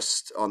that are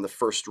just on the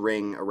first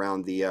ring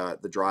around the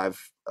drive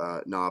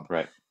knob,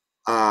 right.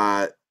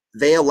 uh,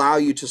 they allow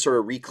you to sort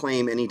of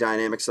reclaim any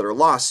dynamics that are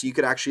lost. So you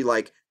could actually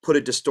like put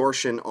a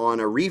distortion on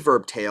a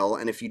reverb tail,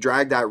 and if you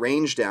drag that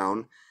range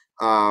down,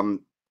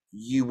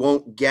 you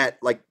won't get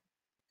like,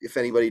 if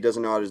anybody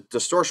doesn't know how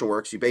distortion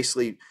works, you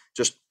basically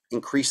just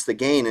increase the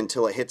gain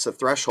until it hits a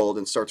threshold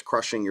and starts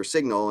crushing your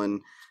signal.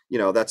 And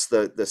that's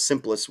the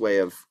simplest way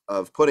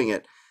of putting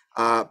it.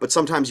 But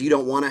sometimes you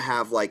don't want to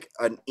have like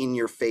an in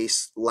your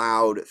face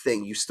loud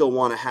thing. You still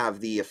want to have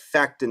the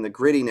effect and the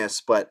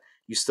grittiness, but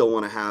you still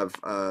want to have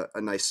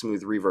a nice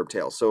smooth reverb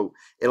tail. So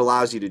it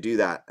allows you to do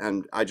that.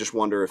 And I just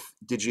wonder,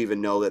 did you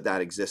even know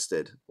that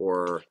existed,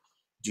 or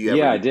do you ever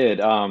Yeah, I use it? did.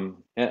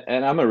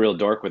 And I'm a real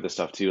dork with this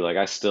stuff too. Like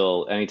I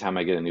still, anytime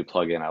I get a new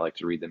plugin, I like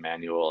to read the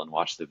manual and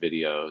watch the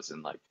videos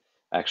and like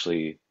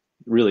actually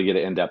really get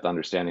an in-depth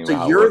understanding So of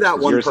how it you're works. that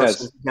Because one yours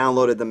person has, who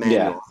downloaded the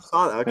yeah, manual. I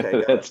saw that. Okay,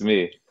 got it. that's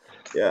me.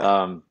 Yeah.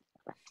 Um,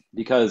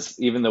 because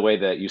even the way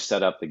that you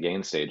set up the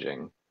gain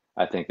staging,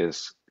 I think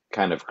is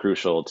kind of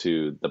crucial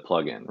to the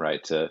plugin,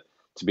 right? To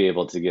be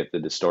able to get the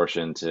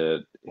distortion to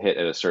hit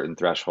at a certain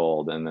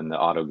threshold and then the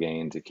auto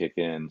gain to kick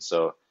in.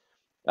 So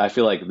I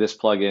feel like this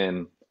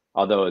plugin,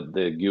 although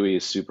the GUI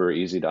is super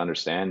easy to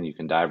understand, you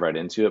can dive right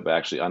into it, but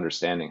actually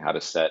understanding how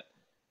to set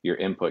your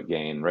input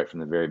gain right from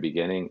the very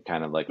beginning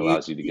kind of like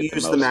allows you to get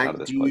the most out of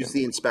this Do you use plugin.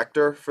 the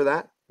inspector for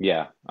that?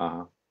 Yeah.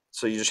 Uh-huh.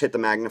 So you just hit the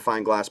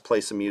magnifying glass, play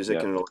some music,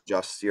 and Yep. it'll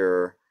adjust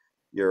your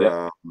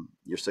Yep.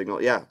 your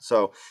signal. Yeah.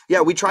 So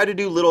yeah, we try to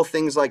do little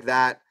things like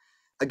that.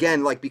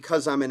 Again, like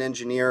because I'm an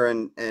engineer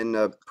and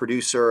a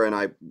producer, and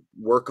I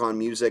work on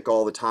music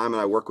all the time,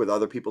 and I work with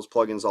other people's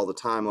plugins all the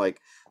time.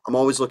 Like I'm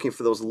always looking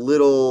for those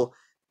little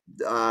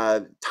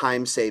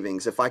time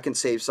savings. If I can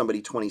save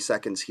somebody 20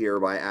 seconds here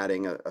by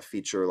adding a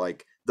feature,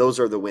 like those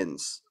are the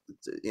wins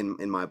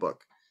in my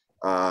book.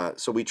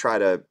 So we try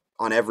to,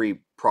 on every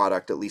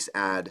product, at least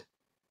add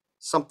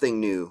something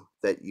new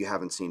that you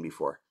haven't seen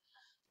before.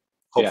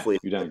 Yeah. Hopefully.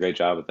 You've done a great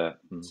job with that.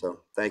 Mm.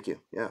 So thank you.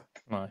 Yeah.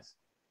 Nice,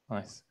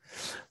 nice.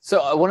 So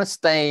I want to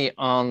stay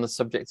on the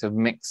subject of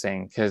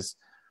mixing because,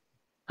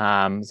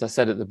 as I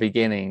said at the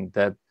beginning,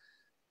 that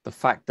the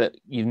fact that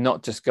you've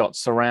not just got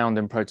surround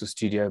in Pro Tools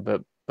Studio,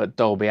 but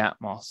Dolby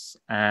Atmos.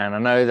 And I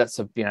know that's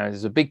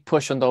there's a big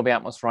push on Dolby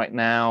Atmos right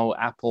now.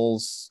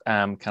 Apple's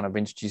kind of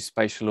introduced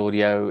spatial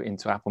audio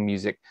into Apple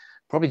Music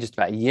probably just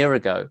about a year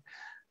ago.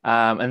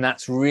 And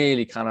that's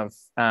really kind of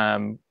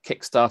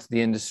kickstarted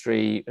the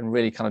industry and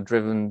really kind of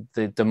driven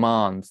the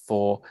demand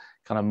for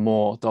kind of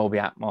more Dolby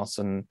Atmos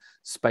and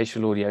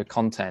spatial audio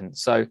content.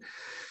 So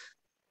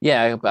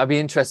yeah, I'd be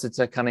interested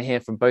to kind of hear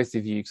from both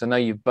of you, because I know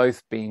you've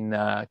both been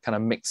kind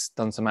of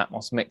done some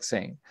Atmos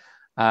mixing.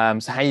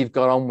 So how you've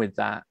got on with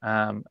that,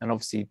 and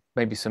obviously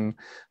maybe some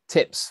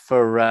tips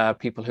for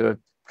people who are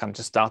kind of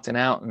just starting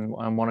out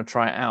and want to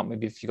try it out.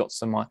 Maybe if you got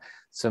some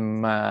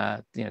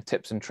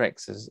tips and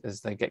tricks as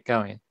they get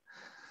going.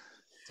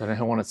 So I don't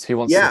know who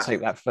wants to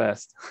take that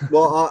first.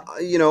 Well,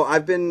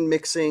 I've been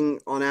mixing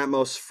on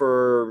Atmos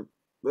for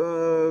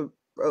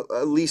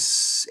at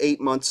least 8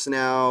 months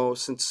now,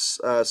 since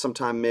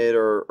sometime mid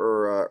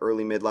or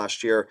early mid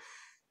last year,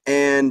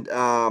 and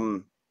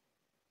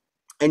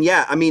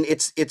yeah, I mean,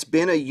 it's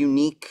been a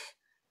unique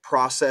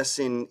process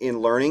in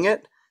learning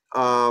it.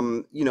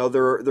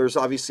 There's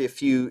obviously a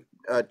few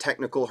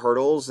technical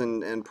hurdles,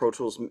 and Pro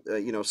Tools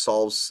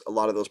solves a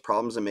lot of those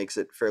problems and makes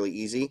it fairly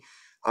easy.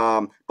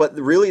 But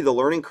really, the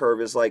learning curve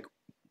is like,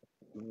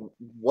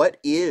 what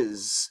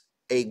is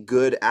a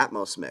good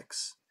Atmos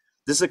mix?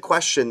 This is a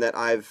question that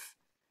I've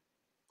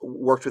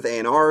worked with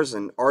A&Rs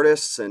and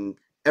artists, and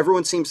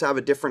everyone seems to have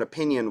a different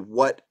opinion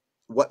what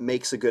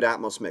makes a good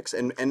Atmos mix.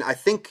 And I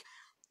think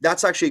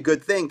that's actually a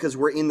good thing, because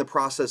we're in the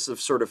process of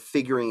sort of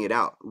figuring it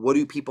out. What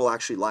do people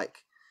actually like?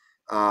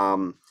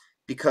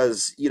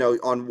 Because,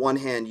 on one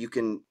hand,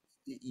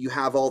 you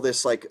have all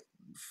this like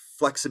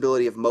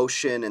flexibility of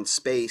motion and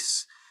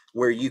space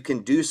where you can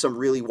do some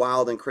really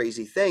wild and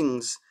crazy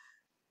things.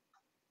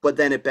 But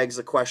then it begs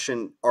the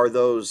question, are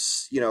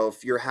those,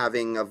 if you're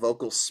having a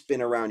vocal spin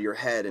around your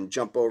head and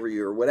jump over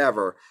you or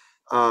whatever,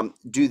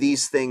 do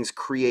these things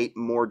create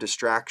more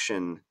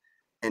distraction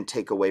and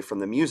take away from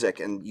the music?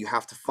 And you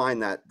have to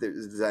find that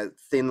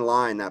thin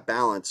line, that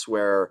balance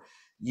where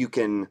you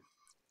can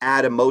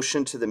add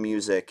emotion to the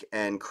music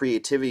and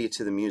creativity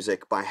to the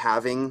music by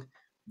having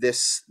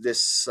this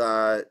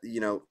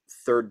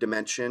third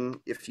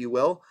dimension, if you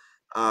will.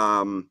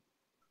 Or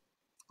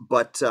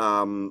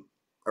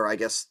I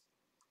guess,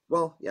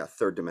 well, yeah,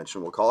 third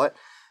dimension, we'll call it.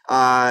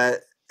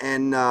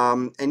 And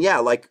yeah,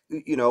 like,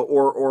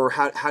 or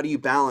how do you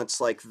balance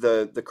like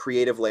the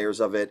creative layers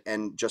of it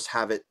and just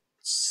have it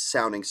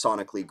sounding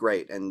sonically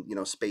great, and,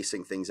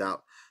 spacing things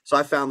out. So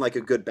I found like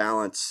a good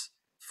balance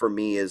for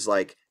me is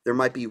like, there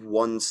might be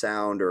one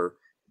sound or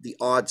the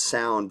odd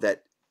sound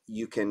that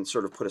you can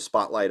sort of put a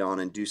spotlight on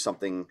and do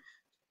something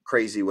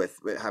crazy with,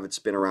 have it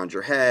spin around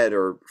your head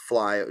or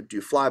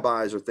do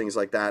flybys or things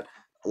like that.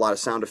 A lot of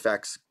sound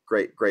effects,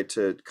 great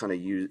to kind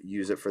of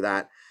use it for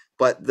that.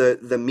 But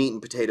the meat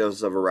and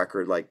potatoes of a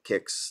record, like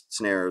kicks,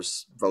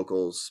 snares,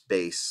 vocals,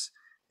 bass,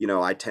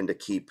 I tend to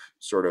keep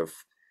sort of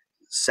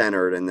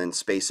centered and then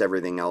space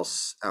everything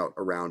else out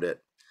around it.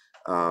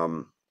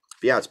 But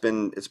yeah, it's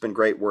been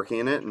great working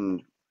in it,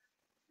 and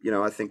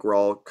I think we're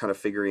all kind of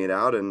figuring it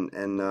out, and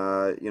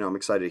I'm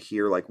excited to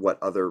hear like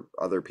what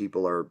other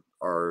people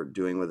are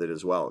doing with it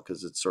as well,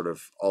 because it's sort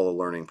of all a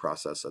learning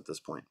process at this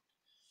point.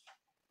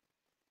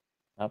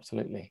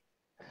 Absolutely.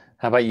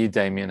 How about you,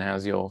 Damien?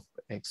 How's your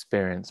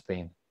experience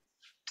been?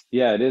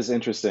 Yeah, it is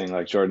interesting.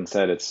 Like Jordan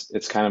said,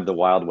 it's kind of the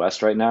Wild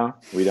West right now.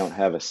 We don't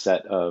have a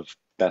set of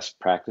best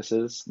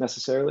practices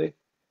necessarily.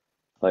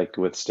 Like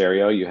with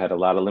stereo, you had a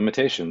lot of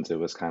limitations. It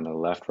was kind of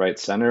left, right,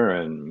 center,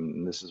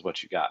 and this is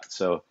what you got.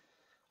 So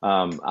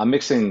I'm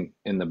mixing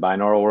in the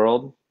binaural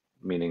world,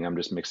 meaning I'm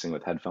just mixing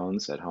with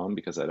headphones at home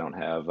because I don't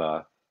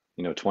have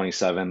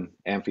 27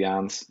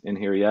 Amphions in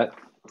here yet.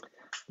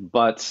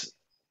 But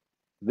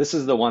this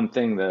is the one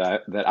thing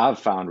that I've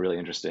found really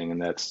interesting,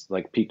 and that's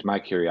like piqued my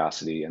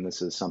curiosity. And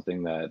this is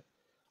something that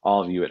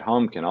all of you at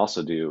home can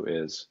also do.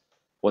 Is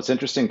what's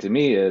interesting to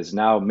me is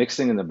now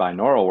mixing in the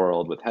binaural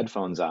world with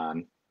headphones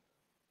on.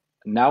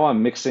 Now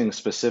I'm mixing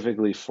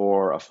specifically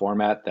for a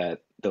format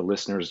that the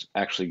listener's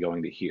actually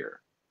going to hear.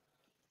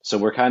 So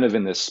we're kind of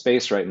in this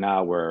space right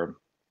now where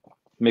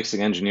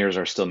mixing engineers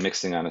are still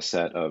mixing on a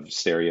set of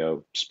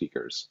stereo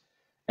speakers.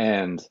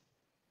 And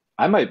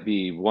I might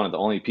be one of the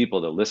only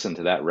people to listen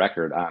to that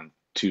record on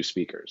two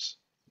speakers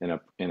in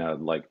a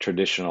like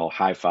traditional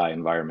hi-fi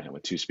environment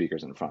with two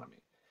speakers in front of me.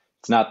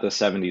 It's not the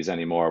 70s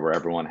anymore where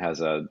everyone has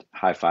a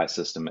hi-fi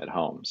system at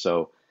home.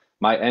 So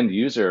my end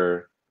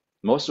user,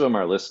 most of them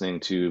are listening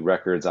to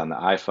records on the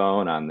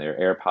iPhone, on their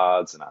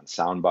AirPods, and on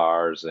sound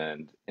bars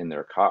and in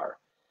their car.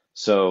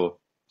 So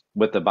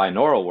with the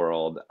binaural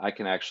world, I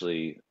can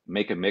actually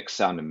make a mix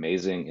sound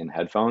amazing in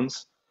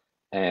headphones,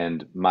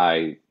 and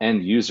my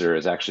end user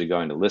is actually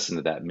going to listen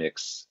to that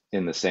mix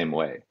in the same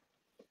way. And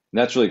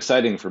that's really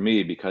exciting for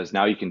me because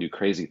now you can do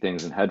crazy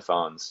things in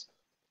headphones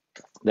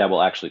that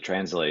will actually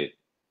translate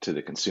to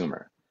the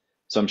consumer.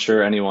 So I'm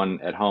sure anyone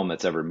at home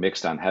that's ever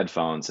mixed on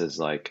headphones has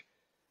like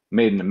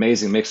made an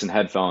amazing mix in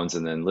headphones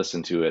and then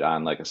listened to it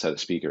on like a set of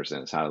speakers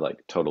and it sounded like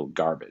total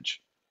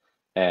garbage.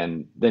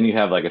 And then you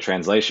have like a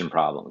translation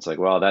problem. It's like,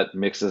 well, that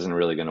mix isn't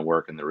really going to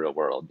work in the real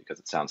world because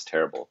it sounds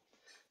terrible.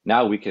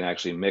 Now we can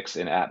actually mix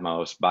in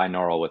Atmos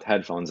binaural with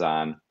headphones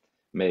on,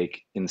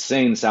 make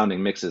insane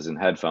sounding mixes in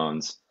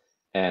headphones,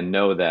 and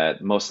know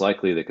that most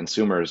likely the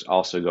consumer is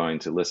also going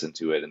to listen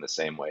to it in the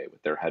same way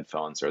with their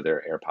headphones or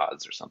their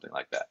AirPods or something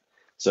like that.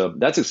 So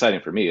that's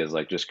exciting for me, is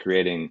like just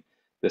creating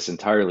this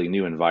entirely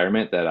new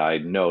environment that I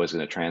know is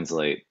going to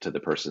translate to the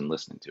person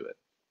listening to it.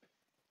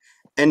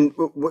 And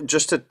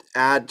just to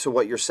add to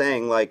what you're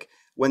saying, like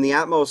when the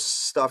Atmos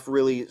stuff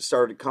really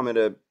started coming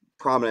to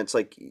prominence,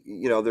 like,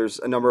 there's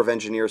a number of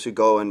engineers who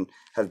go and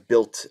have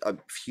built a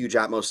huge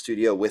Atmos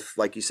studio with,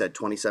 like you said,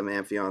 27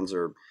 Amphions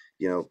or,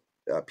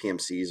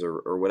 PMCs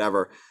or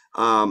whatever.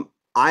 I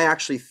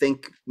actually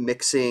think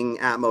mixing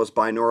Atmos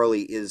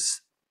binaurally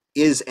is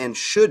and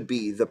should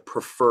be the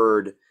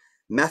preferred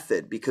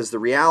method, because the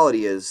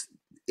reality is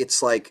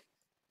it's like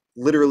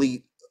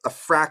literally a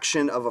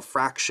fraction of a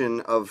fraction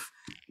of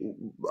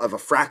a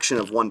fraction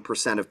of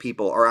 1% of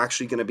people are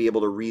actually going to be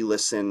able to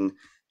re-listen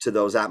to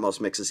those Atmos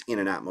mixes in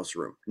an Atmos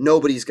room.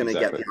 Nobody's going to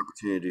get Exactly. the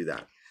opportunity to do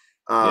that.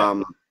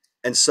 Yeah.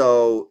 And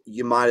so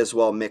you might as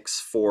well mix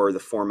for the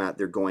format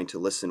they're going to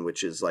listen,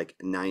 which is like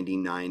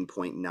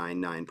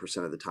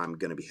 99.99% of the time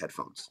going to be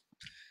headphones.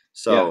 Yeah.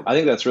 So I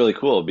think that's really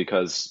cool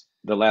because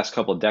the last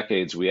couple of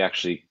decades, we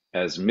actually,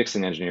 as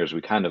mixing engineers,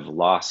 we kind of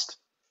lost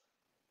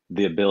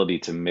the ability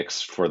to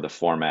mix for the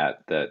format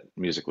that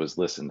music was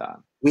listened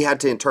on. we had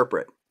to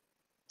interpret.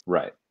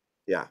 Right.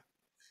 Yeah.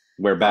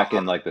 Where back Uh,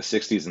 in like the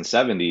 60s and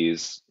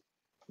 70s,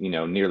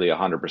 nearly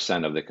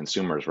 100% of the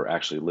consumers were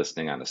actually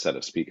listening on a set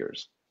of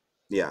speakers.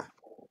 yeah.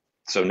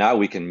 So now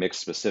we can mix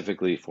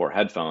specifically for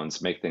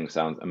headphones, make things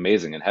sound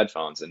amazing in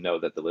headphones, and know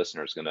that the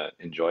listener is going to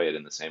enjoy it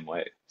in the same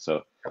way.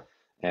 So,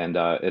 and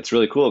it's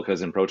really cool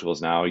because in Pro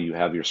Tools now you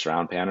have your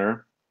surround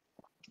panner,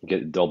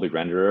 get Dolby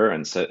Renderer,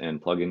 and set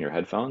and plug in your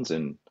headphones,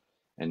 and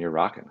you're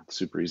rocking. It's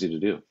super easy to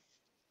do.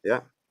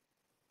 Yeah.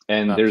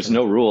 And there's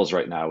no Absolutely. rules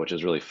right now, which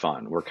is really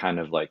fun. We're kind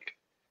of like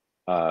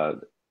uh,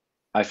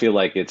 I feel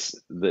like it's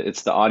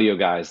the audio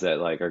guys that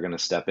like are going to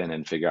step in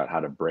and figure out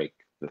how to break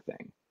the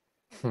thing.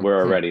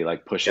 We're already like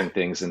Yeah. pushing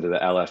things into the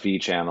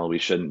LFE channel we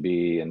shouldn't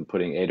be, and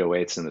putting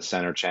 808s in the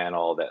center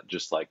channel that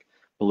just like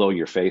blow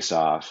your face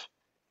off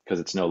because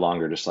it's no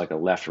longer just like a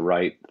left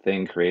right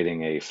thing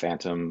creating a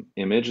phantom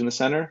image in the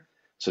center.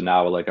 So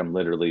now like I'm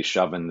literally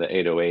shoving the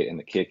 808 and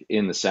the kick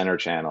in the center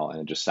channel, and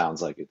it just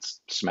sounds like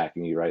it's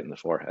smacking you right in the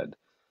forehead.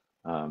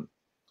 Um,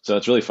 so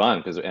it's really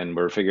fun and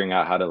we're figuring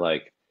out how to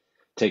like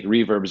take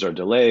reverbs or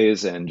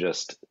delays and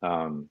just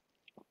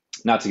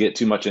not to get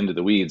too much into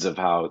the weeds of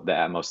how the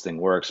Atmos thing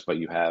works, but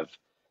you have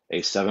a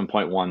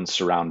 7.1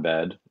 surround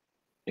bed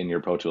in your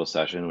Pro Tools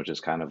session, which is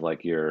kind of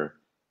like your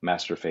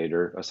master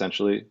fader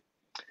essentially.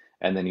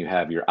 And then you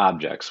have your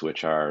objects,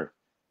 which are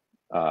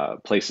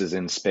places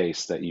in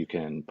space that you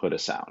can put a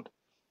sound.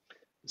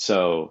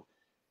 So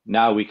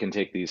now we can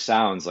take these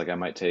sounds, like I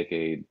might take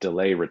a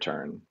delay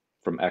return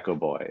from Echo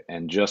Boy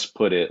and just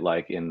put it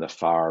like in the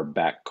far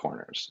back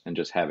corners and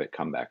just have it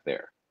come back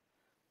there.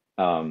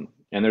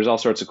 And there's all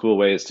sorts of cool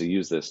ways to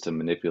use this to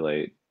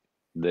manipulate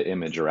the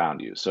image around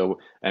you. So,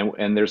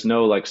 and there's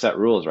no like set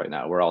rules right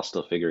now. We're all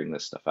still figuring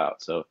this stuff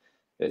out. So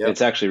Yep.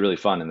 it's actually really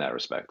fun in that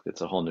respect.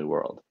 It's a whole new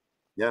world.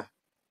 Yeah.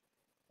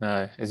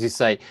 No, as you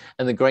say,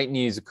 and the great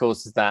news, of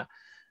course, is that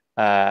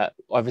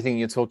everything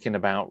you're talking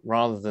about,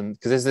 rather than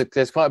because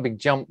there's quite a big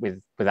jump with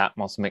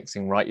Atmos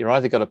mixing, right? You're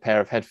either got a pair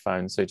of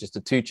headphones, so just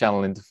a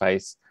two-channel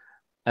interface,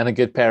 and a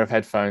good pair of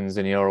headphones,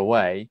 and you're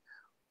away,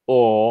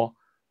 or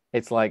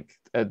it's like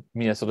a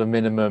sort of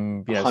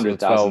minimum, A sort hundred of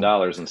thousand 12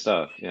 dollars and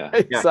stuff. Yeah. Yeah.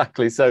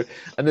 exactly. So,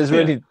 and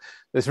Yeah.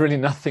 there's really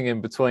nothing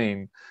in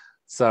between.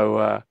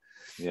 So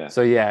Yeah.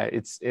 so yeah,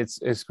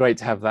 it's great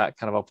to have that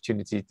kind of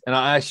opportunity. And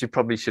I actually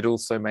probably should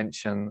also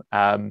mention,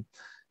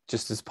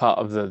 just as part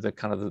of the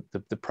kind of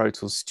the Pro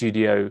Tools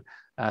Studio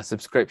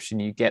subscription,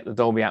 you get the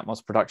Dolby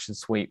Atmos production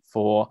suite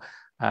for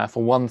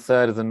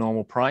 1/3 of the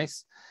normal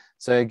price.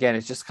 So again,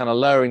 it's just kind of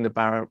lowering the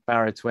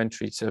barrier to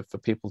entry for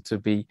people to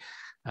be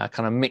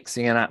kind of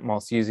mixing in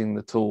Atmos using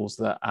the tools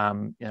that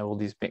all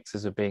these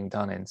mixes are being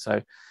done in.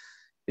 So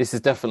this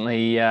is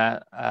definitely an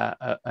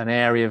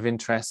area of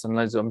interest, and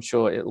I'm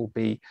sure it will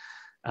be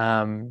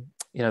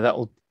that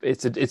will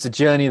it's a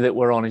journey that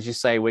we're on. As you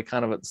say, we're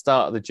kind of at the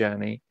start of the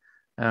journey.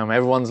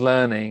 Everyone's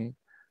learning,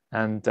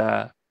 and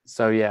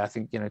so yeah, I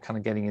think kind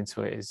of getting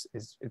into it is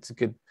it's a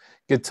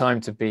good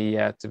time to be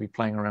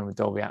playing around with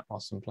Dolby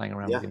Atmos and playing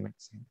around with Yeah. your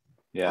mixing.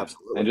 Yeah. And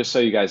Absolutely. just so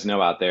you guys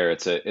know out there,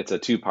 it's a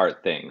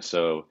two-part thing.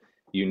 So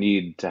you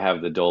need to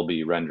have the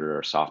Dolby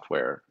renderer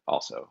software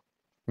also.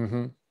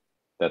 Hmm.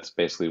 That's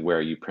basically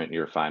where you print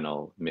your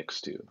final mix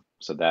to.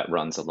 So that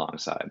runs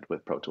alongside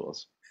with Pro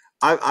Tools.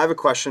 I have a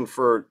question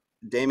for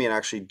Damien,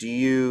 actually.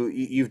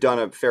 You've done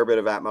a fair bit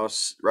of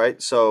Atmos,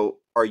 right? So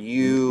are Mhm.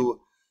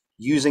 you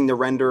using the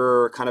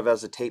renderer kind of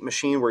as a tape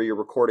machine where you're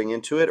recording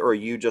into it, or are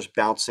you just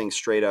bouncing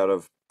straight out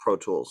of Pro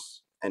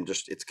Tools and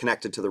just it's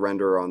connected to the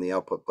renderer on the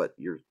output, but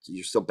you're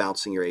still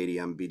bouncing your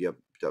ADM,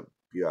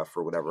 BWF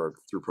or whatever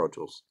through Pro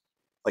Tools?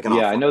 like an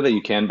Yeah, I offline. know that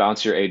you can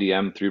bounce your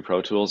ADM through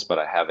Pro Tools, but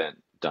I haven't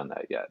done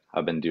that yet.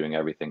 I've been doing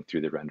everything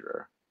through the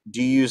renderer.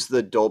 Do you use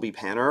the Dolby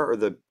Panner or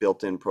the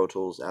built-in Pro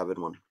Tools Avid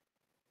one?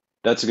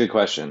 That's a good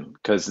question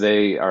because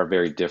they are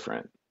very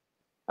different.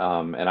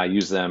 And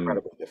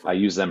Incredibly I different.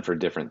 use them for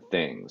different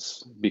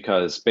things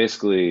because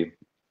basically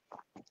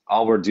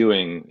all we're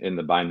doing in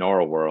the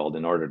binaural world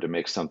in order to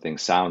make something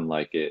sound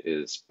like it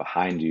is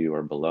behind you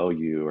or below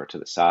you or to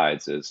the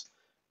sides is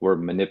we're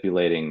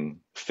manipulating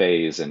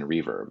phase and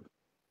reverb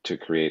to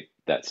create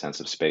that sense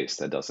of space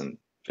that doesn't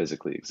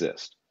physically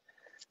exist.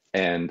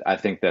 And I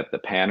think that the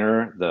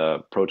panner, the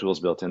Pro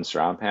Tools built-in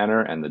surround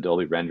panner, and the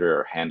Dolby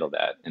renderer handle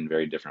that in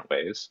very different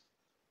ways.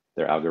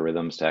 Their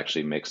algorithms to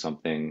actually make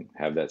something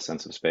have that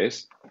sense of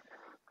space.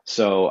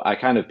 So I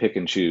kind of pick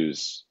and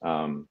choose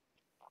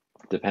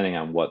depending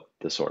on what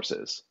the source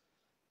is.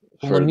 Well,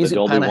 the For the music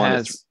Dolby panel one,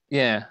 it's has,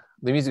 yeah,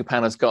 the music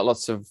panel's got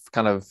lots of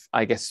kind of,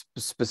 I guess,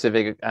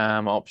 specific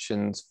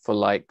options for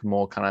like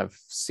more kind of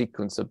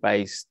sequencer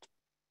based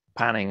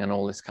panning and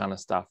all this kind of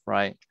stuff,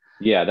 right?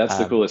 yeah, that's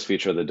the Um, coolest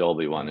feature of the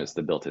Dolby one is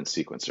the built-in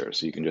sequencer.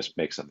 So you can just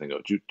make something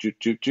go joot joot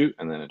joot joot,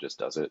 and then it just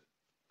does it.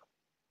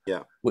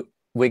 Yeah.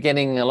 we're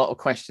getting a lot of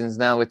questions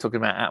now. We're talking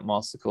about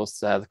Atmos, of course.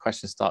 The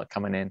questions start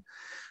coming in.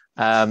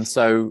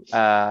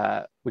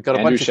 We've got a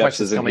Andrew bunch of Sheps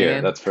questions isn't coming here.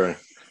 in. That's for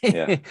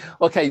yeah.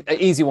 Okay,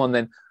 easy one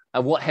then.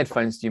 What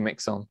headphones do you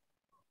mix on?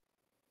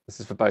 This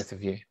is for both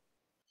of you.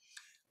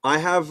 I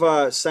have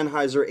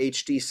Sennheiser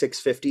HD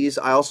 650s.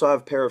 I also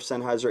have a pair of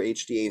Sennheiser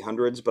HD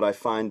 800s, but I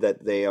find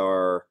that they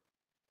are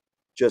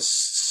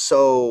just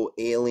so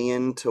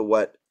alien to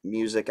what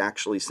music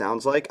actually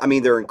sounds like. I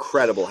mean, they're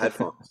incredible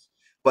headphones,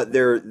 but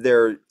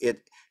it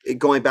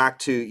going back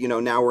to,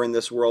 now we're in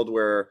this world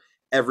where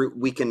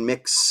we can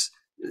mix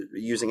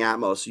using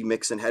Atmos. You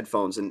mix in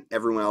headphones and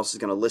everyone else is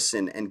going to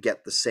listen and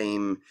get the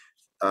same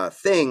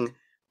thing.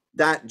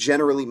 That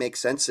generally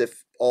makes sense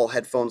if all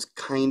headphones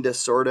kind of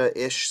sort of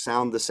ish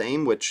sound the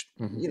same, which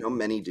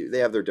many do. They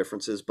have their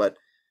differences, but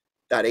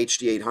that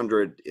HD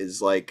 800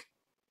 is like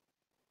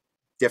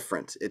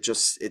different. It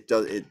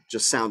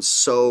just sounds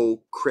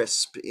so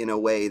crisp in a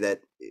way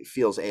that it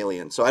feels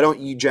alien. So I don't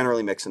you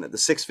generally mix in it. The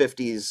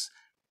 650s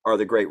are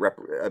the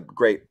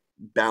great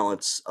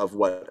balance of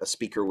what a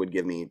speaker would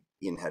give me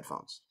in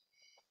headphones.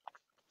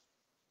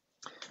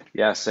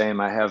 Yeah, same.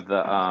 I have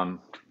the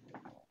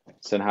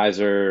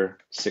Sennheiser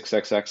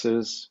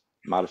 6XXs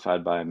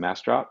modified by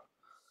Massdrop.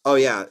 Oh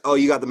yeah. Oh,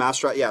 you got the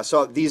Master. Yeah.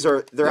 So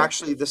they're Yeah.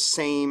 actually the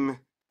same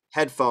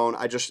headphone.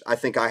 I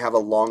think I have a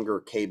longer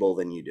cable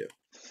than you do.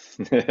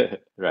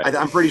 Right.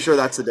 I'm pretty sure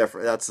that's the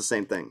difference. That's the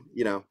same thing.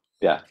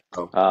 Yeah.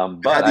 So I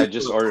But had I these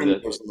just little ordered tiny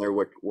it. ones and they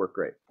work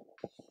great.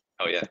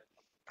 Oh yeah.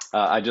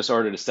 I just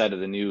ordered a set of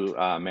the new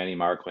Manny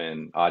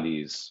Marquin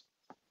Audis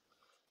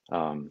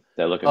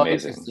that look Oh,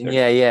 amazing. interesting.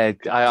 Yeah,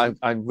 yeah.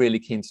 I'm really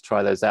keen to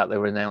try those out. They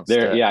were announced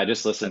Yeah, I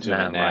just at listened to them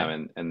at NAMM, right?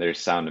 NAMM and they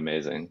sound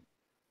amazing.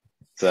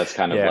 So that's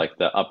kind of Yeah. like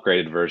the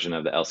upgraded version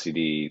of the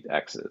LCD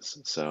X's.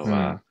 So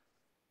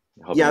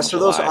Hmm. hoping Yeah. in So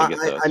those July to get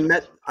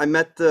those. I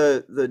met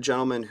the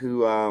gentleman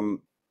who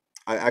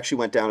I actually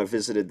went down and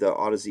visited the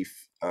Odyssey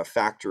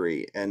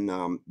factory, and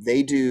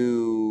they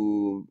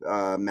do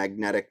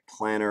magnetic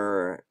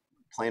planar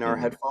Hmm.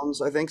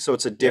 headphones, I think. So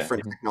it's a Yeah,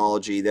 different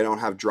technology. They don't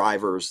have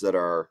drivers that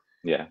are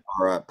yeah.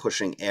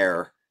 pushing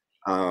air.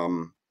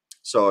 Um,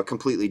 so a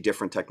completely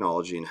different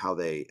technology and how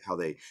they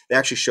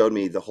actually showed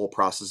me the whole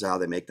process of how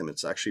they make them.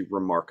 It's actually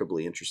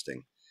remarkably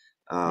interesting.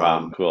 Wow,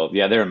 Um, cool.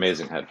 Yeah, they're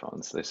amazing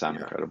headphones. They sound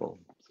yeah, incredible.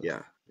 So,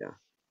 yeah.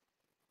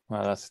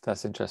 Well,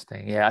 that's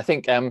interesting. Yeah, I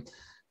think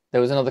there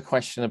was another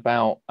question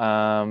about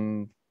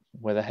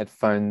whether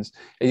headphones.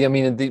 I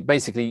mean,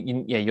 basically,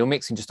 you're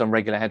mixing just on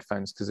regular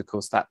headphones because, of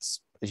course,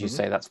 that's, as you mhm.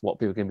 say, that's what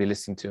people are going to be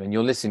listening to, and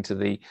you're listening to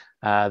the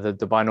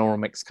binaural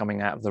mix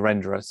coming out of the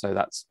renderer. So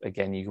that's,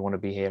 again, you want to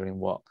be hearing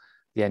what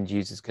the end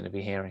user is going to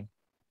be hearing.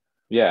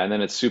 Yeah, and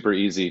then it's super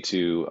easy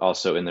to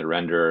also in the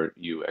render,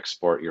 you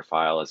export your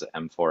file as an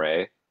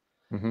M4A,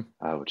 Hmm.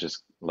 which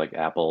is like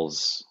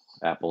Apple's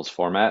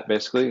format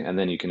basically, and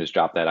then you can just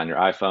drop that on your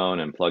iPhone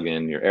and plug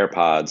in your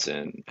AirPods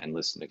and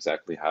listen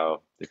exactly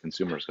how the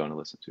consumer is going to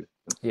listen to.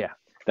 Yeah, yeah,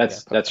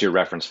 That's your perfect.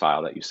 reference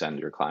file that you send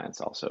to your clients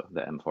also,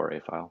 the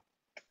M4A file.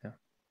 Yeah.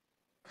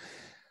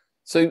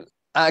 So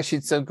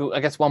actually, so I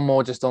guess one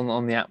more just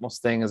on the Atmos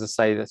thing. As I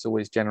say, that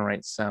always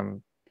generates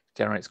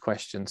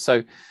questions.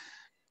 So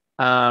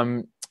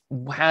um,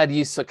 how do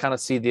you kind of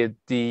see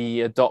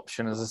the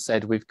adoption? As I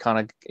said, we've kind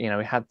of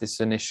we had this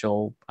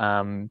initial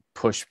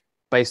push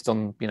based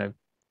on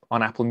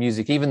on Apple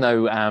Music, even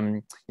though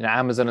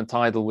Amazon and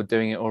Tidal were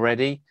doing it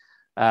already.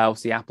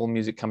 Obviously, Apple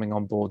Music coming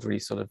on board really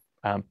sort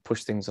of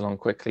push things along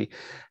quickly.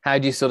 How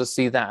do you sort of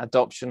see that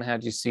adoption? How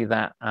do you see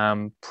that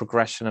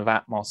progression of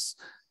Atmos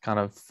kind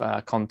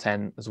of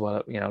content as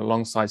well,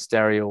 alongside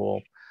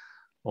stereo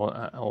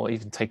or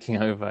even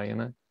taking over,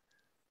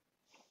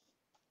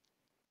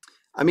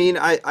 I mean,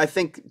 I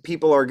think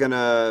people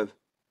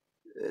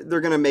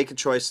they're gonna make a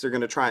choice. They're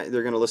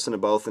gonna listen to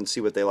both and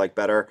see what they like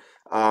better.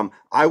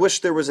 I wish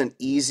there was an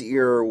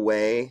easier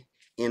way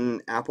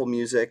in Apple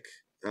Music.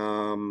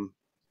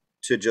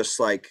 to just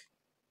like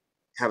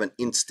have an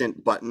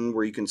instant button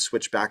where you can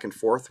switch back and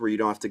forth, where you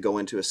don't have to go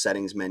into a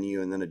settings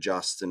menu and then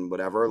adjust and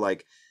whatever.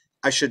 Like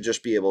I should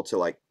just be able to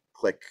like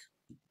click,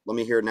 let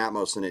me hear an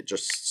Atmos, and it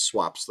just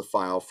swaps the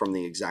file from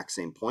the exact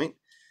same point.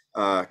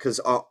 Because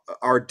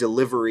our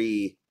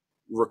delivery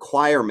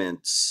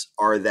requirements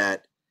are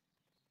that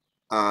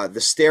the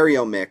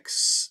stereo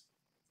mix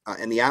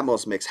and the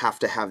Atmos mix have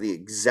to have the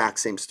exact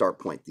same start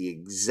point, the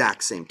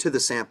exact same to the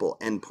sample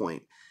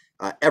endpoint.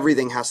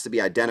 Everything has to be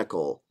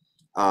identical,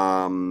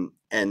 and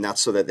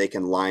that's so that they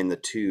can line the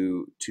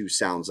two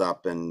sounds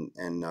up and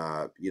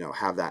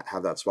have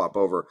that swap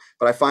over.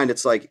 But I find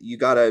it's like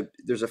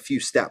there's a few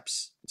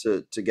steps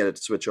to get it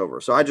to switch over.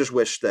 So I just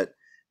wish that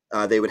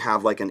they would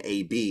have like an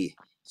A/B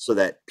so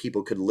that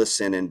people could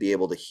listen and be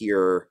able to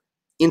hear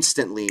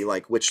instantly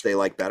like which they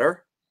like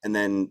better. And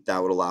then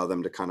that would allow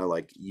them to kind of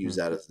like use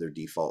that as their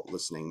default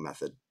listening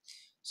method.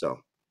 So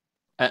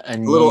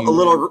and a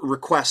little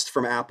request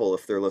from Apple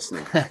if they're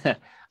listening.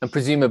 And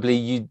presumably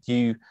you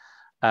do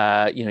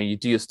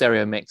your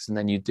stereo mix and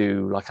then you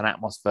do like an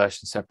Atmos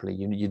version separately.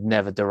 You'd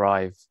never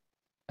derive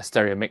a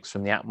stereo mix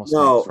from the Atmos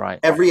mix, right?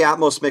 Every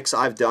Atmos mix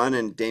I've done,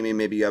 and Damien,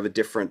 maybe you have a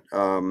different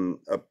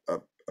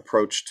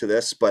approach to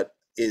this, but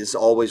is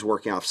always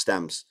working off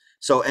stems.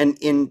 So, and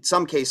in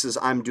some cases,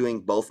 I'm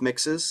doing both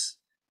mixes,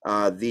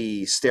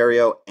 the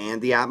stereo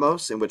and the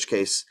Atmos, in which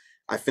case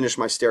I finish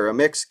my stereo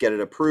mix, get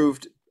it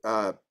approved,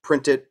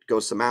 print it,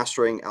 goes to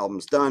mastering,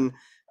 album's done,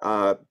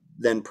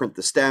 then print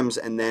the stems,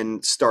 and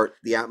then start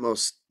the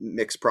Atmos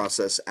mix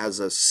process as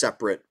a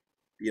separate,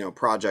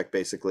 project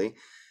basically.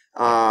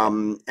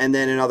 And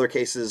then in other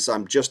cases,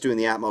 I'm just doing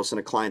the Atmos and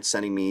a client's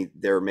sending me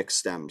their mix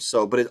stems.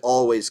 So, but it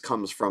always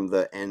comes from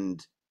the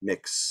end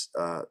mix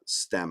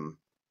stem.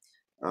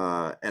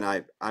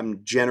 And I'm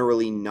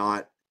generally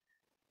not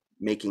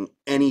making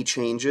any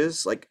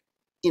changes, like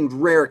in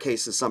rare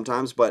cases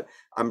sometimes, but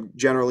I'm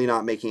generally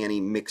not making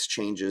any mix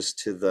changes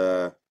to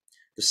the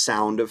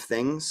sound of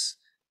things.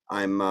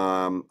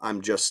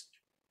 I'm just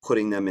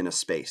putting them in a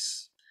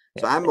space.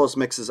 So Atmos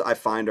mixes I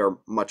find are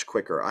much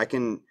quicker.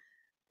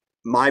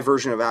 My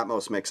version of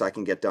Atmos mix I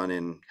can get done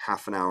in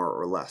half an hour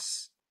or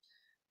less,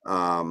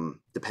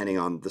 depending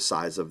on the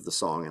size of the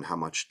song and how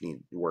much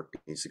work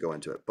needs to go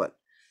into it. But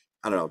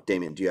I don't know,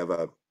 Damien, do you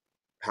have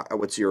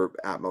what's your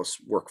Atmos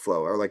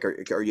workflow? Or like,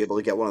 are you able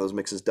to get one of those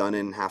mixes done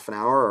in half an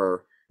hour?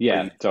 Or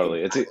yeah,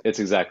 totally. It's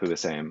exactly the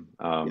same.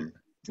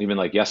 Even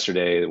like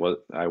yesterday,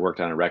 I worked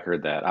on a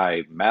record that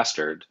I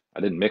mastered.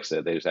 I didn't mix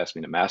it. They just asked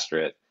me to master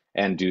it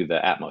and do the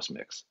Atmos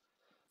mix.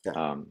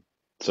 Yeah.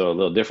 So a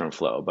little different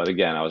flow. But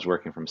again, I was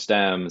working from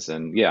stems,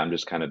 and yeah, I'm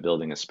just kind of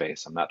building a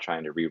space. I'm not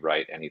trying to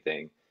rewrite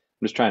anything.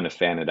 I'm just trying to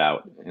fan it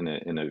out in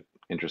a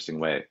interesting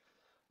way.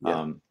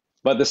 Yeah.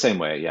 But the same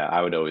way, yeah, I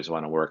would always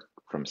want to work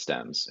from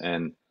stems.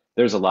 And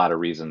there's a lot of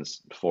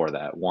reasons for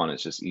that. One,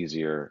 it's just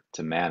easier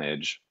to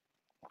manage.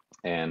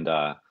 And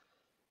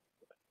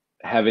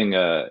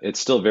it's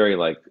still very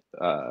like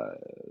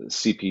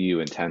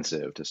CPU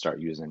intensive to start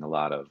using a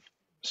lot of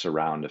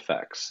surround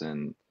effects.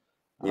 And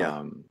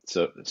Yeah.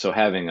 so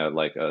having a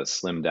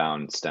slimmed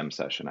down stem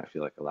session, I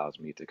feel like allows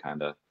me to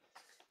kind of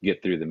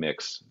get through the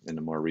mix in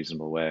a more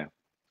reasonable way.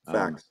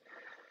 Facts.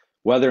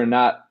 Whether or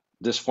not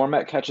this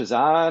format catches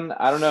on,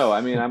 I don't know.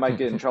 I mean, I might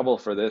get in trouble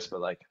for this,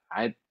 but like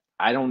I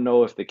don't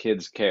know if the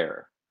kids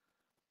care.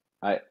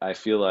 I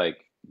feel like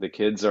the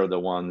kids are the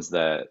ones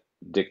that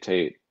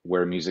dictate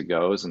where music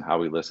goes and how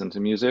we listen to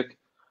music.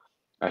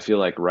 I feel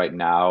like right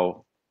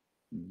now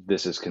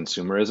this is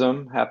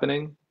consumerism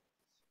happening.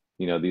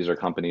 These are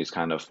companies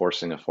kind of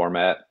forcing a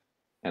format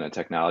and a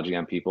technology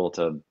on people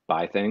to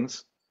buy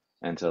things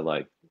and to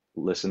like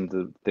listen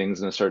to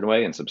things in a certain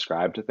way and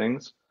subscribe to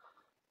things.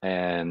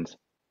 And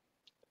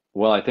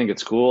well, I think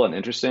it's cool and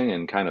interesting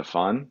and kind of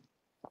fun.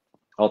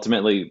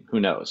 Ultimately, who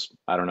knows?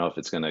 I don't know if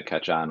it's going to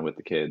catch on with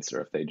the kids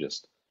or if they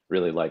just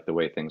really like the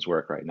way things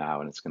work right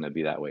now and it's going to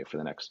be that way for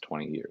the next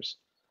 20 years.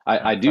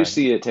 I do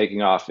see it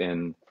taking off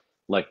in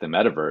like the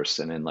metaverse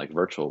and in like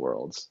virtual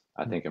worlds.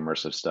 I think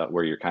immersive stuff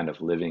where you're kind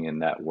of living in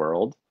that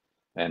world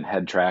and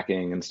head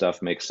tracking and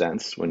stuff makes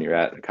sense when you're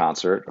at a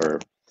concert or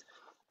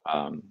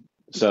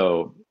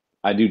so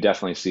I do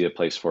definitely see a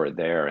place for it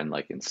there and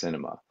like in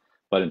cinema.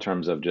 But in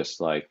terms of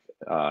just like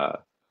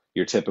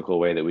your typical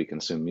way that we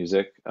consume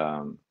music,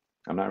 I'm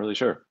not really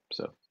sure.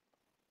 So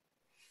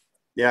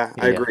Yeah,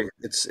 I agree.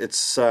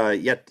 It's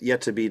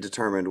yet to be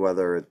determined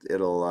whether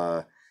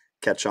it'll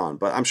catch on.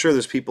 But I'm sure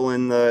there's people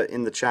in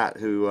the chat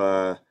who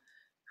are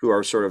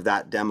sort of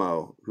that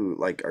demo who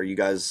like, are you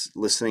guys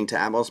listening to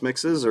Atmos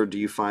mixes or do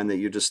you find that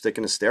you're just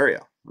sticking to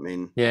stereo? I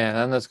mean,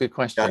 yeah, and that's a good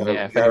question.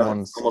 Yeah, if got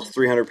anyone's almost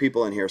 300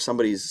 people in here,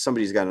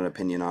 somebody's got an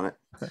opinion on it.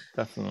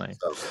 definitely.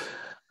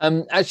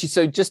 So. Actually,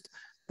 so just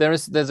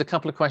there's a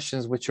couple of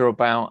questions which are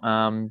about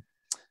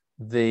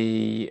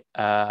the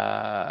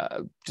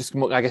just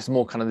more, I guess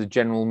more kind of the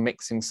general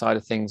mixing side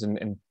of things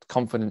and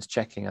confidence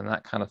checking and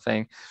that kind of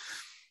thing.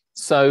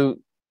 So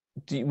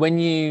when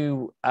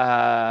you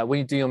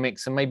do your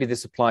mix, and maybe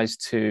this applies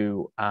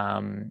to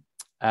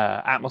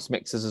Atmos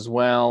mixers as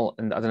well,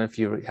 and I don't know if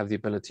you have the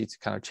ability to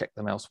kind of check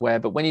them elsewhere.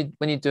 But when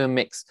you do a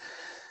mix,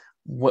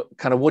 what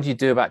do you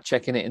do about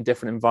checking it in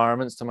different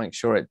environments to make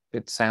sure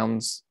it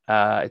sounds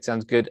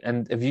good?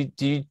 And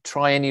do you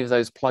try any of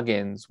those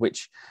plugins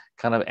which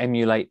kind of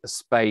emulate the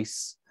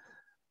space?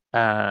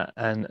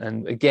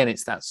 And again,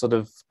 it's that sort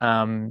of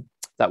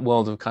that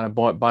world of kind of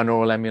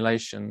binaural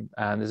emulation.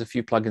 And there's a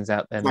few plugins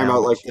out there Talking now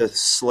about like which the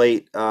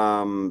Slate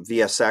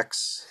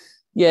VSX.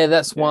 yeah,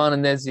 that's Yeah. one.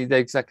 And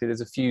exactly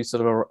there's a few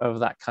sort of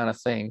that kind of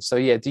thing. So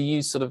yeah, do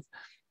you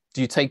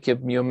take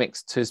your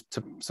mix to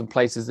some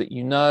places that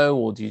you know,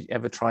 or do you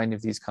ever try any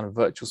of these kind of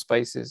virtual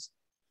spaces?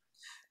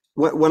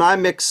 When I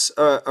mix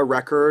a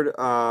record,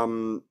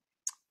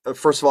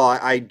 first of all,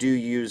 I do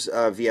use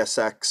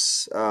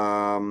VSX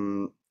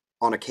on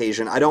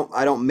occasion. I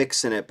don't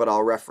mix in it, but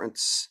I'll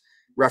reference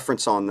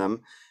on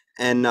them.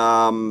 And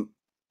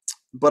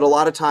but a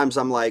lot of times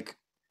I'm like,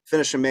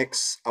 finish a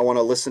mix, I want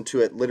to listen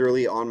to it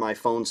literally on my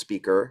phone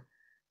speaker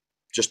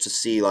just to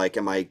see like,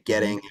 am I Hmm.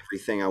 getting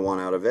everything I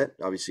want out of it?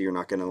 Obviously, you're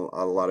not getting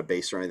a lot of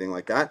bass or anything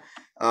like that.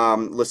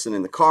 Listen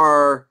in the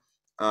car.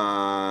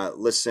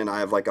 Listen, I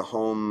have like a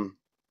home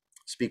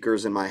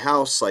speakers in my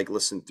house, like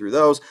listen through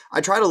those. I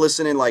try to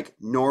listen in like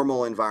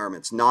normal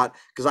environments, not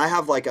because I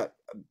have like a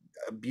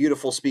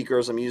beautiful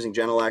speakers. I'm using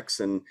Genel X,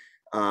 and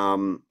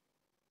um,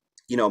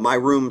 my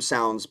room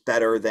sounds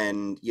better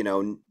than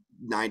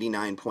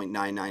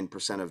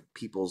 99.99% of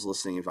people's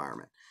listening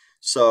environment.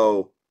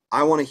 So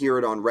I want to hear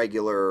it on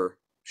regular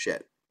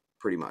shit,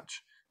 pretty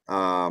much.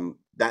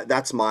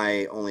 That's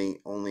my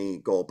only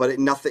goal. But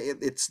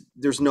it's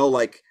there's no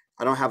like,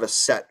 I don't have a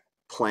set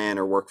plan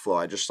or workflow.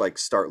 I just like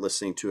start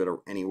listening to it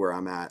anywhere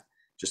I'm at,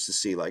 just to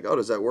see like, oh,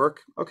 does that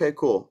work? Okay,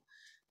 cool.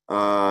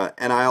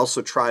 And I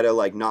also try to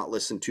like not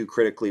listen too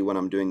critically when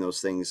I'm doing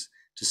those things,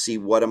 to see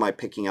what am I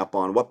picking up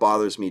on, what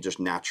bothers me just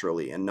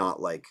naturally, and not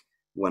like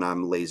when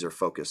I'm laser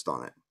focused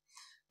on it.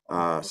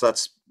 So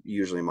that's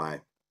usually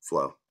my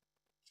flow.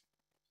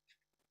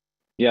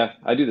 Yeah,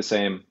 I do the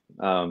same.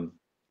 I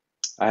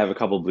have a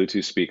couple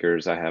Bluetooth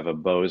speakers. I have a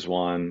Bose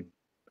one,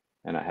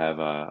 and I have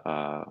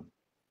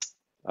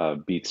a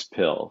Beats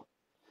Pill.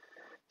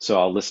 So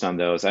I'll listen on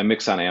those. I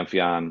mix on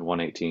Amphion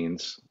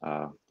 118s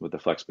with the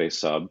flex bass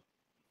sub,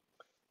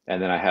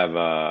 and then I have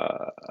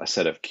a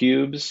set of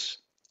cubes,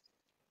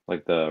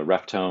 like the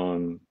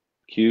Reftone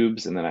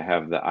cubes, and then I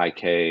have the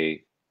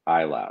IK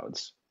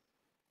iLouds.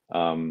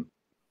 Um,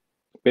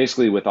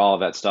 Basically, with all of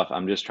that stuff,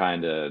 I'm just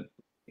trying to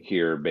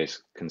hear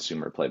basic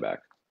consumer playback,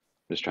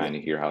 just Yeah. trying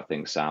to hear how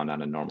things sound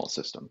on a normal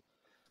system.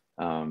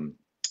 Um,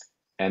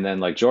 and then,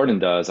 like Jordan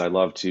does, I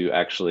love to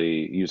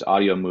actually use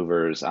audio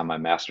movers on my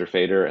master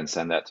fader and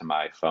send that to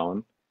my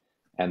phone.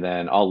 And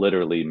then I'll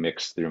literally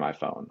mix through my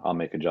phone. I'll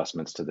make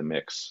adjustments to the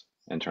mix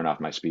and turn off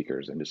my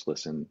speakers and just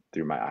listen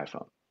through my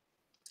iPhone.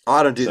 Oh,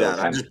 I don't do So that.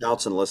 I kind of, just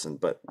bounce and listen,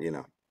 but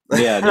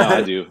yeah, no,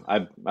 I do.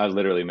 I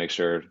literally make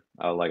sure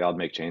I'll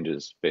make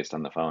changes based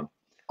on the phone.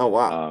 Oh,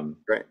 wow. Um,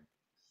 Great.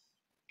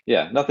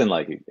 yeah, nothing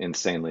like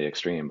insanely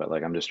extreme, but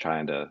like I'm just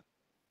trying to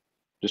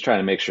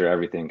make sure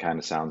everything kind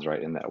of sounds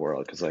right in that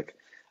world. Because like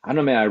I don't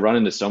know, man, I run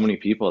into so many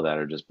people that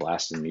are just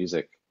blasting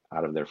music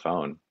out of their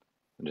phone.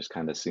 It just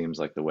kind of seems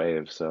like the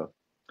wave. So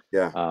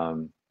Yeah.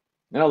 um,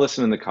 and I'll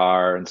listen in the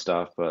car and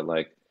stuff, but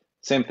like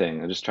same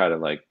thing. I just try to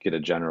like get a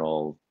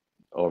general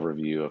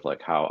overview of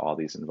like how all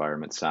these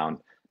environments sound.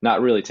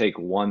 Not really take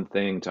one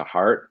thing to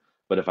heart,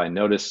 but if I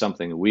notice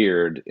something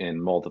weird in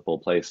multiple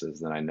places,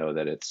 then I know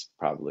that it's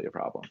probably a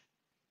problem.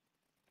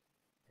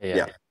 Yeah.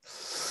 Yeah.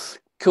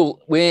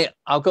 Cool.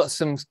 I've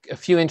got a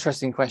few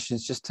interesting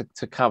questions just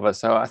to cover.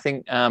 So I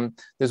think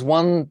there's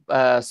one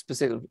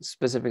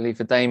specifically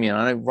for Damien.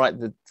 I know right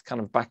the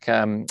kind of back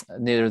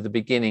near the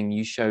beginning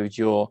you showed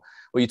you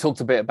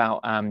talked a bit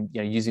about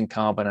using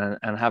Carbon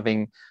and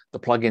having the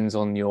plugins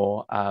on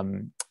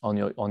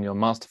your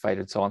master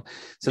fader and so on.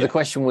 So the Yeah.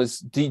 question was,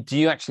 do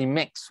you actually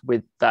mix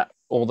with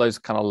all those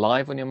kind of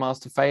live on your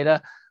master fader,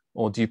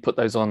 or do you put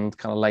those on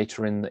kind of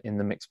later in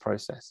the mix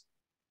process?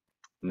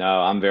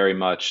 No, I'm very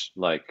much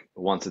like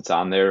once it's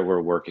on there,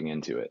 we're working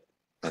into it,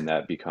 and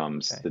that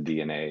becomes Okay. the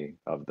DNA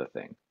of the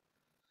thing.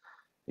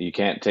 You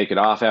can't take it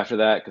off after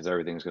that because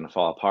everything's going to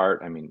fall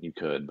apart. I mean, you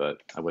could, but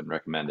I wouldn't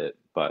recommend it.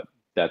 But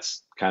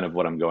that's kind of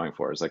what I'm going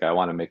for. Is like I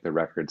want to make the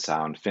record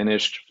sound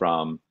finished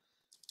from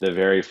the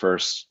very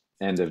first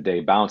end of day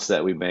bounce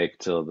that we make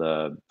till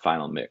the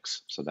final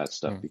mix. So that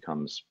stuff Mm,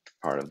 becomes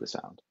part of the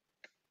sound.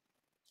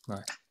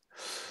 nice.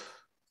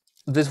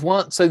 There's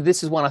one, so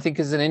this is one I think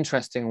is an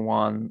interesting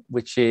one,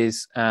 which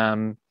is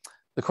the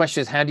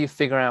question is, how do you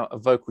figure out a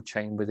vocal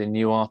chain with a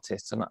new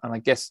artist? And I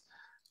guess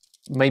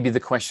maybe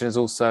the question is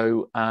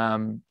also,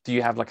 do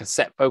you have like a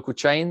set vocal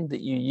chain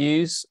that you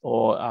use,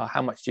 or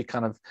how much do you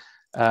kind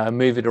of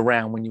move it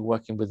around when you're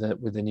working with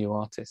a new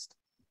artist?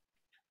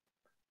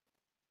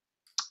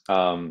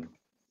 Um,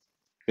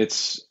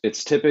 it's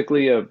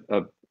typically a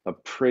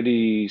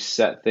pretty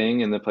set thing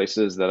in the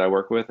places that I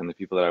work with and the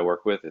people that I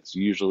work with. It's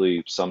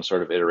usually some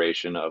sort of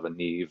iteration of a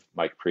Neve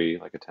mic pre,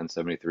 like a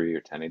 1073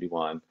 or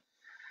 1081.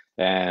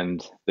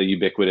 and the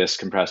ubiquitous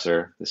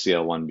compressor, the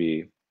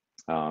CL1B,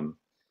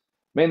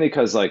 mainly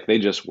because like they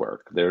just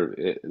work.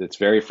 It's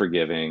very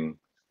forgiving.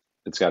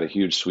 It's got a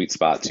huge sweet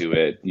spot to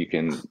it. You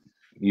can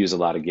use a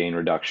lot of gain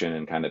reduction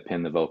and kind of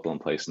pin the vocal in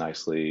place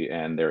nicely,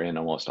 and they're in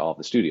almost all of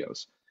the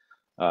studios.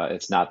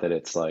 It's not that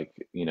it's like,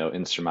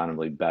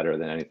 insurmountably better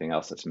than anything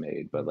else that's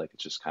made, but like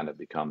it's just kind of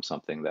become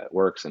something that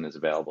works and is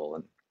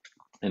available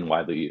and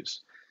widely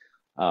used.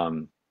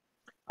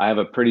 I have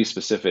a pretty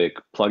specific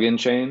plug-in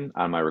chain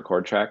on my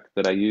record track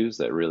that I use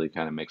that really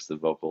kind of makes the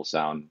vocal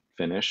sound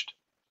finished.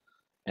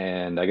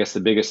 And I guess the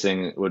biggest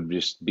thing would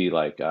just be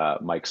like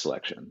mic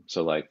selection.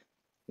 So like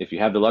if you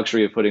have the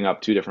luxury of putting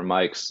up two different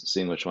mics,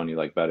 seeing which one you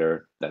like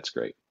better, that's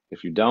great.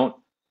 If you don't,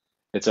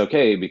 it's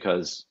okay,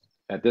 because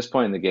at this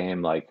point in the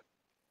game, like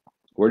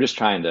we're just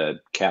trying to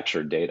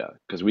capture data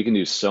because we can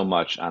do so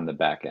much on the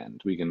back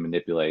end. We can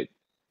manipulate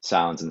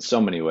sounds in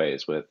so many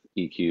ways with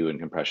EQ and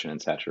compression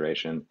and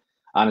saturation.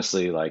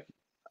 Honestly, like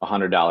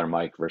 $100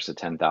 mic versus a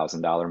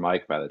 $10,000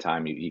 mic, by the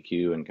time you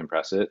EQ and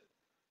compress it,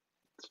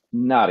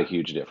 not a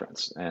huge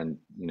difference. And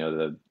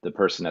the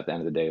person at the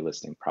end of the day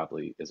listening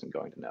probably isn't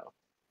going to know.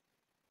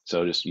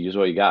 So just use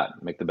what you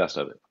got, make the best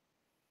of it.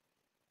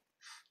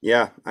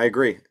 Yeah, I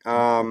agree.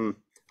 I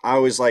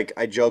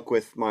joke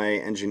with my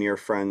engineer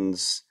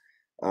friends.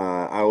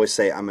 I always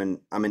say I'm an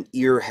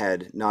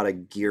earhead, not a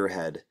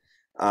gearhead.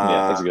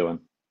 Yeah, that's a good one.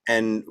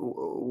 And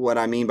what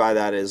I mean by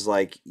that is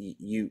like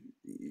you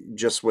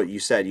just what you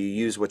said, you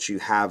use what you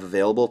have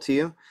available to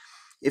you.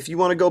 If you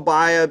want to go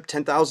buy a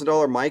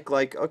 $10,000 mic,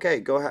 like, okay,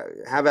 go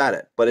have at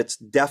it. But it's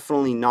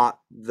definitely not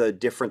the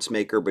difference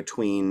maker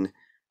between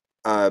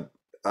a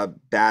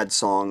bad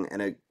song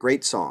and a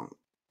great song.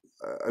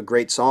 A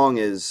great song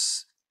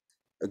is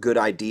a good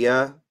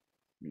idea.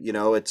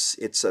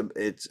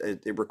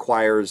 It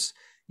requires,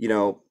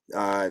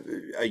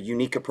 a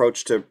unique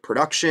approach to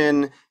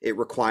production. It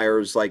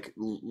requires like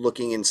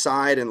looking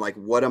inside and like,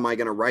 what am I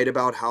going to write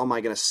about? How am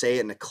I going to say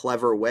it in a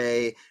clever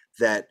way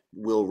that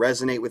will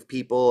resonate with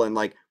people? And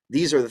like,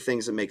 these are the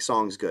things that make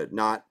songs good,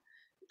 not,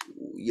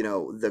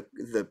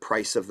 the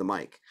price of the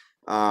mic.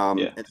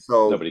 Yeah, and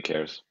so nobody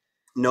cares.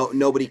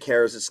 Nobody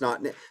cares. It's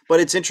not, but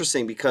it's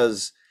interesting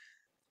because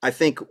I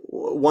think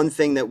one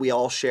thing that we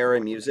all share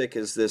in music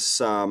is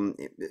this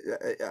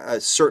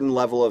a certain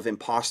level of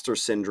imposter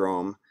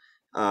syndrome.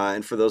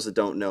 And for those that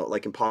don't know,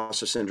 like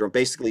imposter syndrome,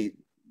 basically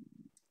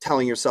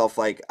telling yourself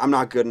like, I'm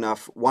not good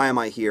enough. Why am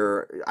I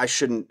here? I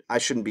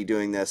shouldn't be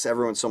doing this.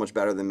 Everyone's so much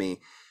better than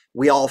me.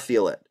 We all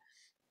feel it.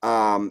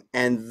 I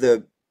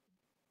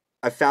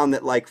found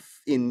that like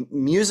in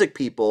music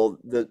people,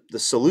 the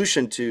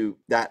solution to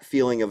that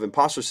feeling of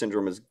imposter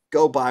syndrome is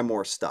go buy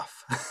more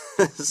stuff.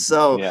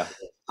 So yeah,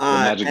 the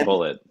magic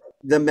bullet.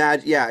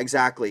 Yeah,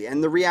 exactly.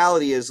 And the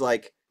reality is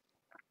like,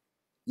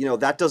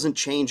 that doesn't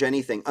change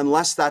anything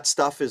unless that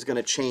stuff is going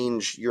to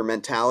change your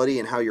mentality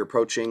and how you're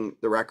approaching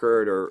the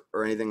record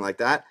or anything like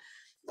that.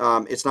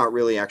 It's not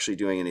really actually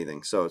doing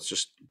anything. So it's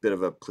just a bit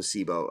of a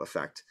placebo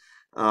effect.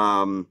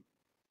 So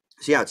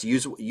yeah, it's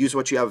use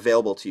what you have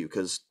available to you,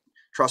 because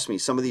trust me,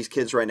 some of these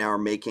kids right now are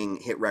making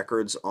hit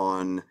records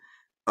on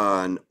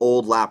an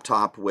old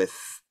laptop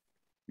with,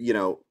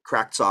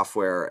 cracked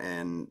software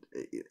and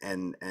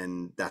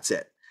that's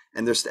it.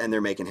 And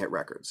they're making hit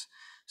records.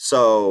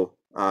 So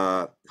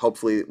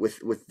hopefully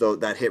with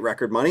that hit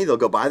record money, they'll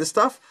go buy the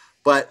stuff.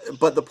 But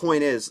the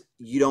point is,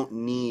 you don't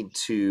need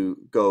to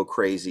go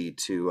crazy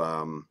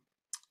to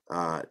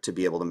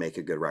be able to make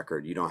a good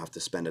record. You don't have to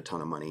spend a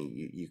ton of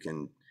money. You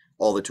can,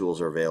 all the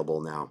tools are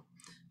available now.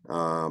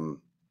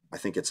 I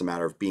think it's a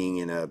matter of being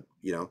in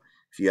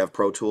if you have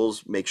Pro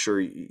Tools, make sure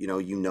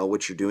you know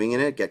what you're doing in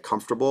it, get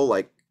comfortable.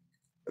 Like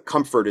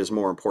comfort is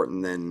more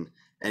important than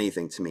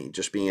anything to me.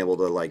 Just being able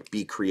to like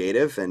be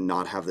creative and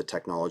not have the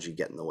technology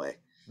get in the way.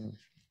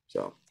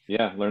 So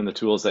yeah, learn the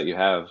tools that you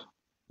have.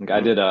 Like I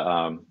did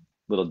a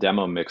little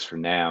demo mix for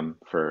NAMM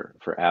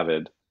for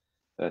Avid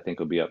that I think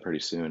will be up pretty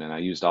soon, and I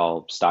used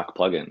all stock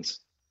plugins,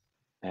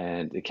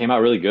 and it came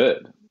out really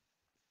good.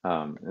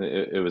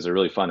 It was a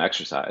really fun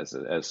exercise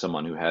as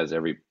someone who has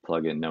every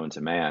plugin known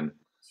to man.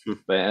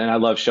 And I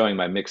love showing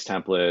my mix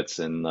templates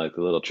and like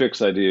the little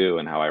tricks I do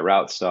and how I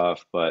route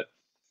stuff. But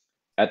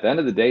at the end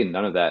of the day,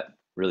 none of that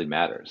really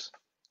matters.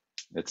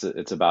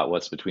 It's about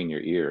what's between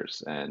your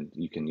ears, and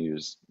you can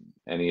use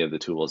any of the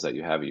tools that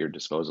you have at your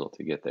disposal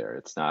to get there.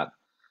 It's not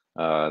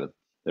the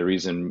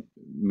reason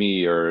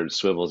me or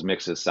Swivel's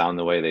mixes sound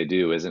the way they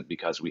do isn't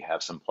because we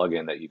have some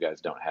plugin that you guys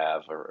don't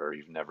have or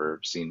you've never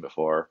seen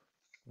before,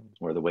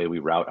 or the way we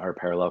route our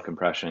parallel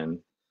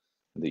compression,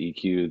 the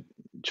EQ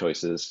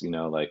choices.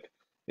 Like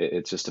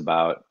it's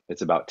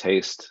about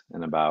taste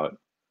and about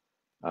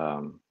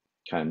kind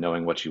of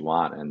knowing what you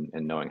want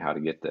and knowing how to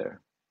get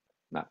there.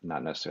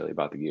 Not necessarily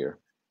about the gear.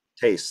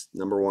 Taste,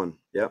 number one.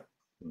 Yep.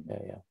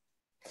 Yeah.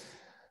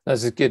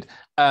 That's good.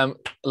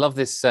 Love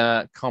this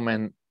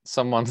comment.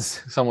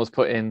 Someone's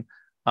put in,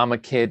 I'm a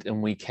kid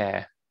and we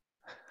care.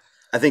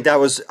 I think that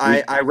was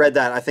I read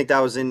that. I think that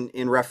was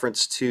in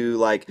reference to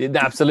like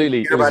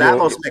absolutely. It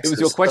was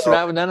your question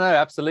about no,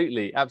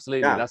 absolutely.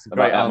 Yeah. That's a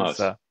great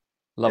answer.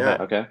 Love Yeah.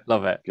 it. Okay,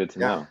 Love it. good to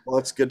Yeah. know. Well,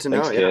 it's good to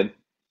know. Thanks, Yeah. kid.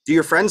 Do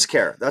your friends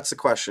care? That's the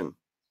question.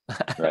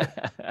 Right.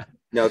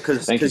 No, Thank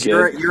you, because kid.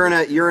 you're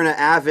in an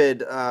Avid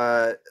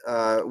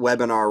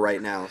webinar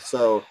right now.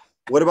 So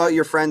what about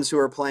your friends who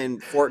are playing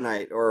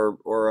Fortnite or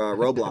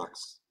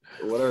Roblox?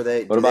 What are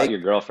they? What Do about they? your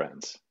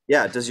girlfriends?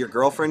 Yeah. Does your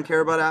girlfriend care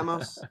about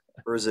Atmos,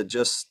 or is it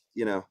just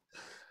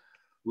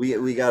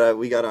we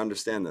gotta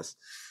understand this?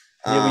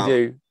 Yeah, we Um,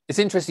 do. It's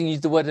interesting you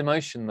used the word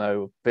emotion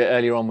though a bit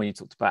earlier on when you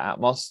talked about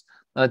Atmos.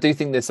 And I do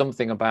think there's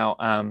something about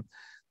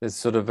there's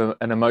sort of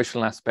an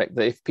emotional aspect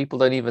that if people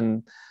don't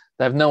even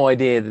they have no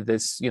idea that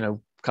there's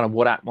kind of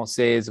what Atmos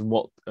is and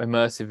what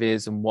immersive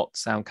is and what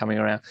sound coming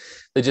around.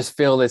 They just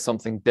feel there's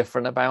something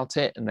different about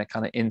it and they're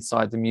kind of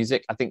inside the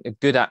music. I think a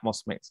good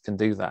Atmos mix can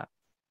do that.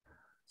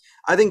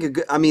 I think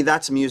I mean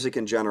that's music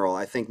in general.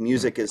 I think Mm,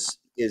 music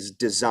is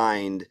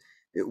designed.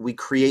 We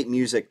create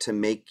music to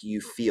make you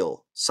feel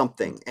mm,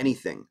 something,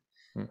 anything.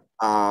 mm.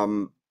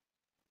 Um,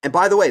 and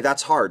by the way,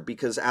 that's hard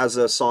because as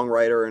a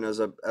songwriter and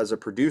as a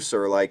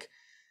producer, like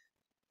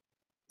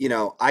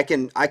I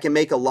can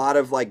make a lot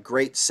of like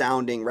great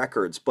sounding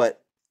records,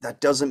 but that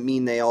doesn't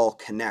mean they all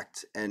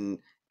connect and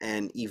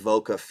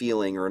evoke a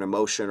feeling or an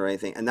emotion or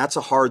anything. And that's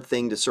a hard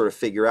thing to sort of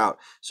figure out.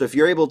 So if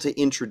you're able to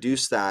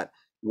introduce that,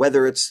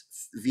 whether it's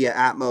via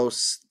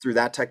Atmos through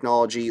that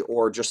technology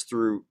or just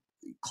through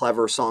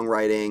clever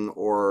songwriting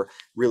or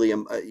really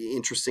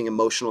interesting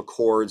emotional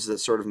chords that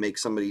sort of make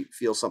somebody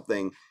feel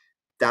something,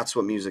 that's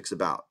what music's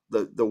about.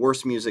 The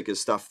worst music is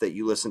stuff that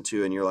you listen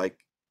to and you're like,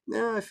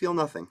 I feel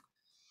nothing.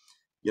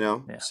 Yeah.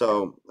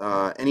 So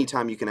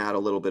anytime you can add a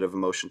little bit of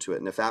emotion to it,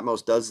 and if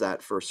Atmos does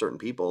that for certain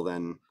people,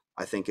 then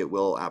I think it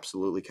will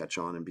absolutely catch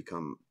on and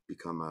become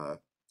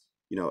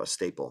a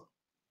staple.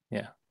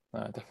 Yeah.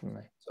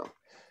 Definitely. So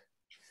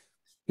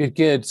Good,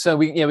 good. So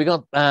we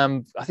got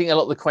I think a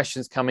lot of the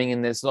questions coming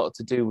in. There's a lot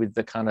to do with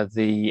the kind of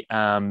the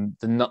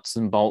nuts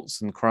and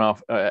bolts and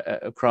craft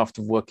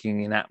of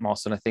working in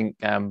Atmos, and I think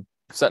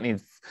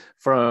certainly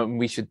from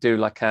we should do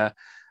like a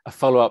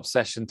follow-up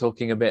session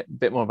talking a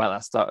bit more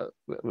about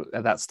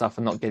that stuff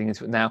and not getting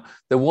into it now.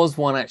 There was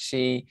one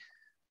actually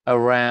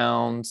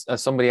around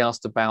somebody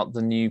asked about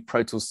the new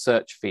Pro Tools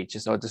search feature.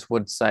 So I just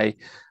would say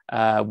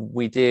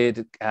we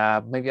did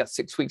maybe about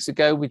 6 weeks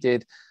ago, we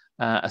did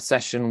a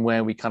session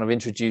where we kind of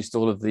introduced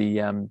all of the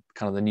kind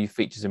of the new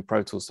features in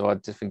Pro Tools. So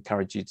I'd just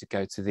encourage you to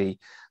go to the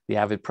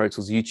Avid Pro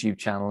Tools YouTube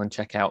channel and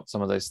check out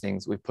some of those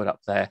things we put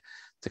up there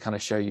to kind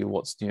of show you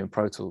what's new in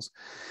Pro Tools.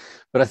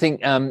 But I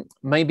think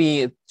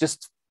maybe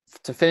just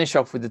to finish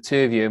off with the two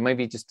of you,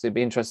 maybe just to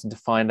be interesting to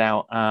find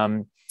out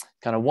kind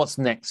of what's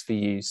next for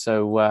you.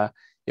 So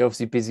you're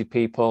obviously busy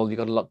people, you've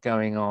got a lot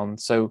going on.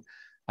 So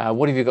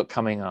what have you got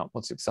coming up?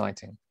 What's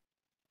exciting?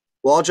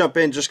 well, I'll jump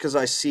in just because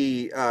I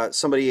see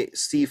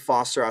Steve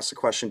Foster asked a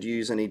question: do you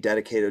use any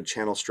dedicated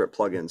channel strip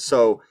plugins?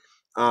 So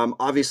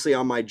obviously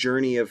on my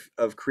journey of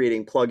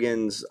creating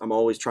plugins, I'm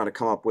always trying to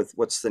come up with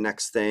what's the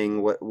next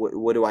thing,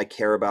 what do I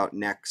care about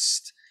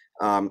next,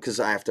 because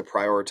I have to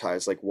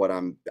prioritize like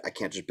I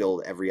can't just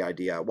build every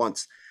idea at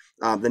once.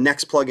 The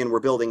next plugin we're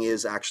building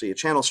is actually a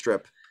channel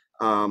strip.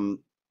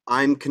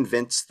 I'm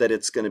convinced that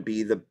it's going to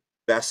be the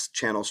best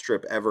channel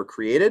strip ever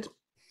created.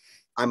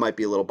 I might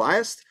be a little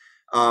biased,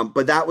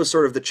 but that was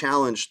sort of the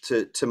challenge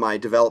to my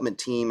development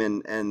team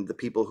and the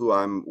people who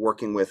I'm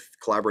working with,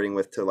 collaborating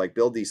with to like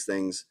build these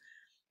things.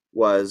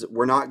 Was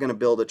we're not going to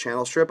build a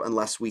channel strip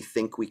unless we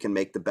think we can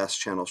make the best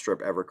channel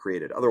strip ever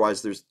created.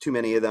 Otherwise, there's too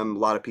many of them. A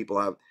lot of people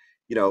have,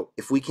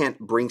 if we can't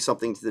bring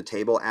something to the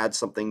table, add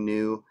something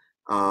new,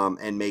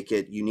 and make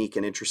it unique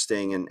and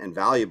interesting and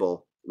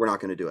valuable, we're not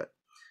going to do it.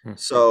 Hmm.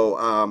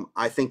 So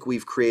I think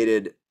we've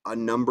created a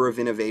number of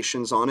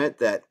innovations on it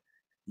that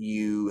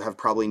you have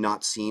probably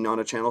not seen on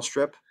a channel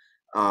strip,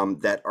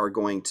 that are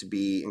going to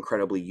be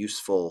incredibly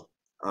useful.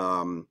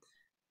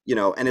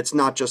 And it's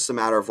not just a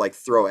matter of like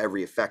throw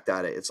every effect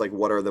at it. It's like,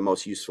 what are the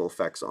most useful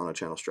effects on a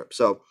channel strip?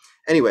 So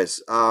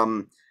anyways,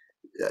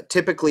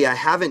 typically I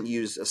haven't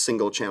used a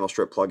single channel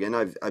strip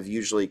plugin. I've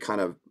usually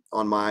kind of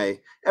on my,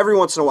 every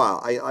once in a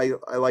while,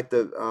 I like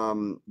the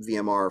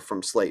VMR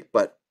from Slate,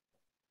 but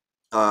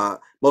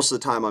most of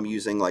the time I'm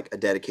using like a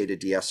dedicated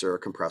de-esser, a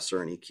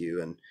compressor, an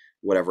EQ, and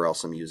whatever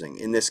else I'm using.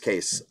 In this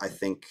case, I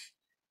think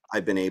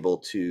I've been able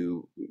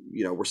to,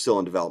 we're still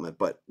in development,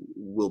 but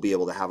we'll be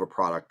able to have a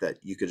product that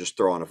you could just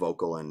throw on a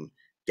vocal and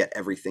get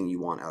everything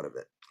you want out of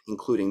it,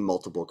 including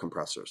multiple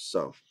compressors.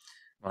 So,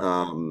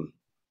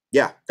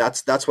 yeah,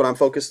 that's what I'm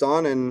focused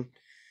on. And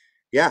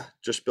yeah,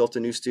 just built a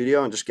new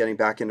studio and just getting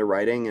back into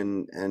writing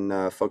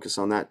and focus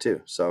on that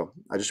too. So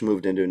I just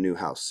moved into a new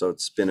house. So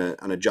it's been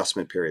an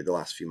adjustment period the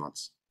last few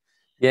months.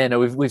 Yeah, no,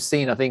 we've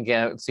seen, I think,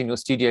 seen your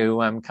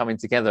studio coming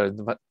together in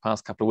the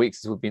past couple of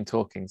weeks as we've been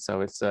talking. So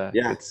it's Yeah,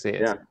 good to see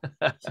it. yeah,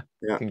 yeah.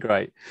 Looking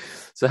great.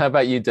 So how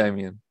about you,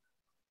 Damien?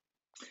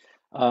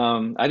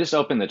 I just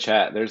opened the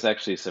chat. There's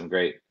actually some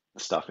great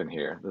stuff in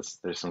here.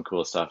 There's some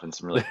cool stuff and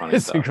some really funny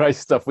It's some stuff. great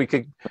stuff. We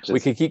could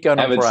Just keep going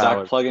on Avid for stock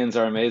hours. plugins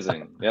are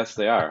amazing. Yes,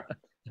 they are.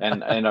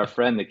 And our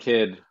friend the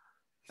kid,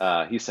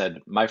 he said,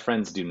 "My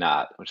friends do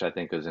not," which I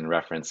think was in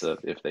reference of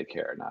if they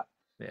care or not.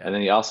 And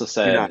then he also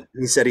said,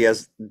 he said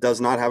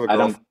does not have a I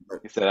don't, girlfriend. But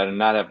he said,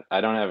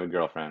 I don't have a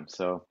girlfriend.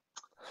 So,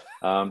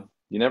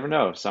 you never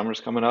know. Summer's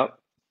coming up.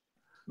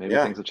 Maybe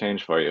yeah, things will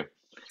change for you.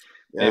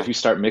 And yeah. if you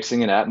start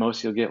mixing in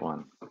Atmos, you'll get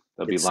one.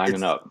 They'll be It's lining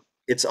it's up.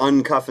 it's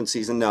uncuffing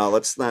season. No,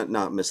 let's not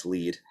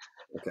mislead.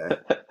 Okay,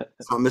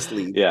 let's not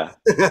mislead. Yeah.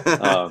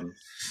 No,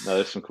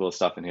 there's some cool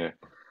stuff in here.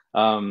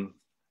 Um,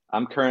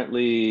 I'm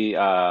currently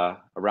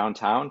around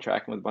town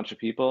tracking with a bunch of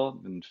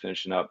people and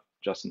finishing up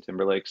Justin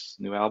Timberlake's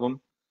new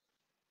album.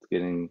 It's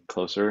getting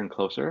closer and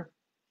closer.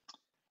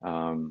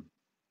 Um,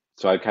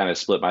 so I kind of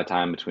split my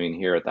time between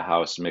here at the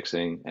house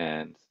mixing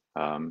and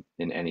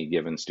in any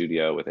given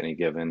studio with any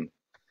given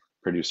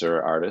producer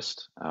or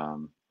artist.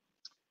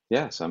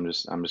 Yeah, so I'm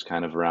just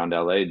kind of around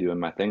LA doing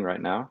my thing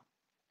right now.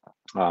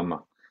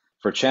 Um,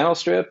 for channel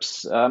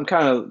strips, I'm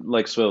kind of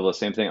like Swivel, the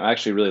same thing. I'm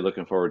actually really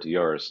looking forward to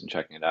yours and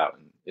checking it out.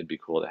 And it'd be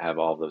cool to have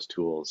all of those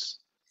tools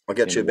I'll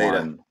get you a in beta.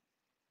 one.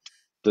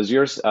 Does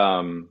yours,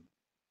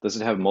 does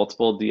it have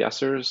multiple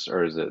de-essers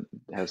or is it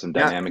have some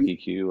Yeah, dynamic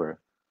EQ or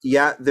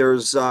yeah.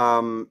 There's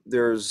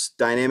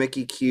dynamic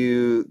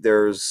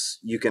EQ.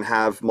 You can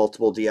have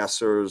multiple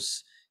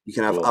de-essers. You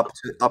can have cool?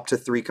 up to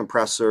 3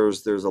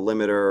 compressors. There's a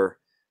limiter.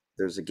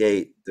 There's a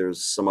gate.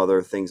 There's some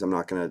other things I'm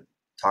not going to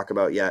talk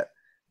about yet.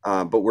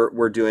 But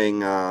we're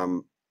doing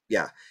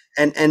yeah.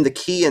 And the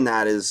key in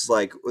that is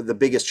like the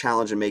biggest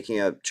challenge in making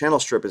a channel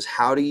strip is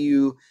how do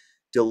you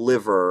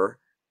deliver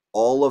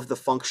all of the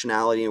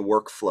functionality and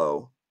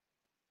workflow,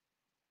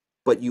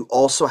 but you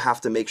also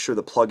have to make sure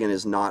the plugin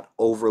is not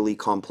overly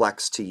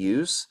complex to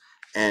use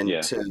and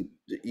Yeah, to,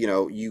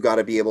 you got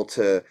to be able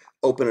to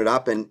open it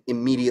up and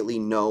immediately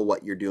know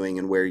what you're doing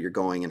and where you're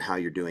going and how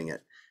you're doing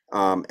it.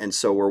 And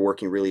so we're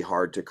working really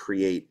hard to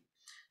create,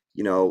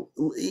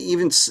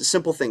 even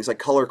simple things like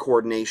color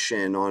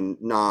coordination on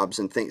knobs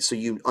and things. So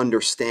you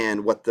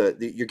understand what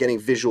you're getting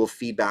visual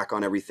feedback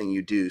on everything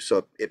you do.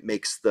 So it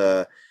makes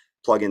the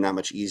plugin that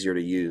much easier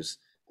to use.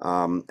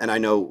 And I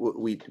know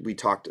we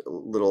talked a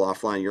little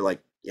offline. You're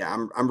like, yeah,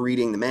 I'm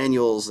reading the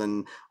manuals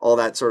and all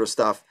that sort of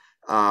stuff.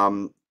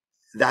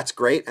 That's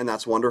great and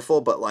that's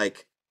wonderful, but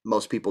like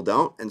most people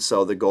don't. And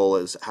so the goal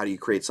is how do you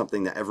create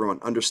something that everyone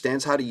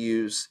understands how to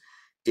use,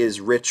 is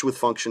rich with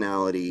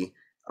functionality,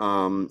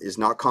 is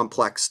not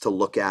complex to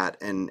look at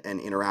and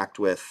interact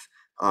with,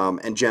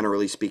 and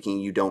generally speaking,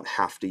 you don't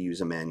have to use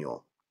a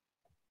manual.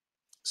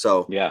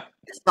 So yeah,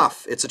 it's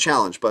tough. It's a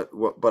challenge, but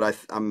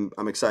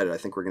I'm excited. I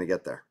think we're going to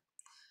get there.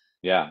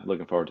 yeah.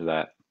 Looking forward to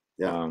that.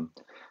 Yeah.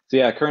 So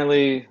yeah,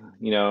 currently,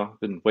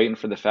 been waiting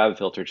for the Fab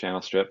Filter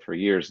channel strip for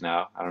years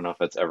now. I don't know if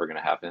that's ever going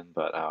to happen,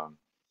 but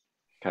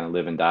kind of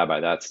live and die by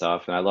that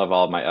stuff. And I love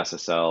all of my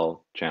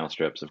SSL channel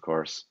strips, of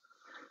course.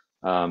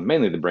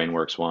 Mainly the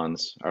Brainworks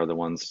ones are the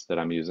ones that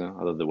I'm using,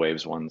 although the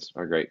Waves ones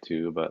are great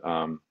too. But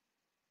I'm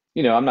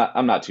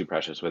not too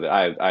precious with it.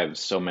 I have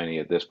so many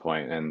at this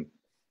point, and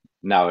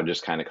now it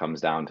just kind of comes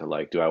down to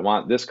like, do I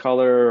want this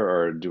color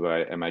or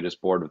am I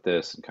just bored with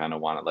this and kind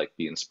of want to like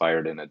be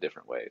inspired in a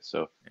different way?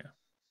 So,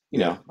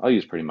 Yeah. I'll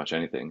use pretty much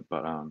anything.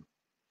 But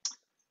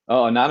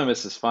oh,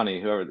 Anonymous is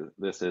funny. Whoever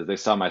this is, they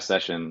saw my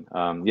session.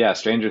 Yeah,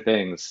 Stranger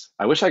Things.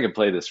 I wish I could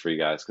play this for you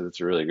guys because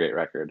it's a really great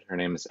record. Her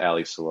name is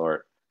Ali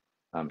Salort.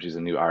 She's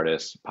a new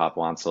artist, Pop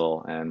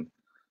Wansel, and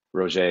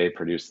Roger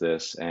produced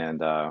this, and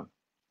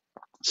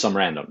Some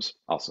Randoms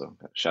also.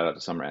 Shout out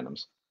to Some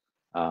Randoms.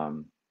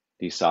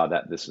 He saw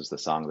that this was the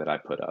song that I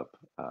put up.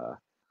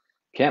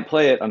 Can't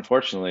play it,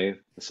 unfortunately.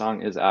 The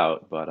song is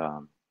out, but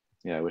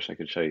yeah, I wish I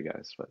could show you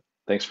guys. But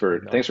thanks for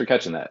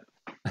catching that.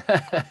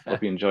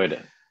 Hope you enjoyed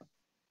it.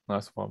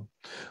 Nice one.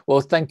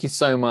 Well, thank you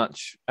so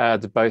much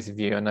to both of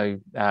you. I know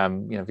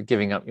for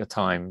giving up your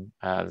time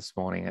this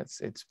morning.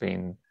 It's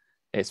been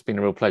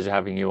a real pleasure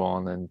having you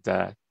on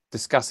and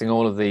discussing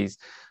all of these.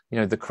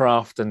 The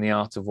craft and the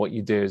art of what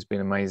you do has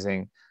been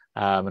amazing,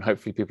 and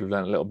hopefully people have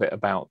learned a little bit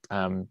about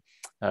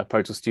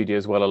Pro Tools Studio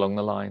as well along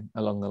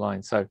the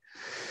line. So,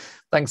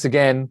 thanks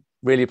again.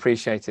 Really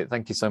appreciate it.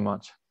 Thank you so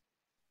much.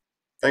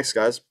 Thanks,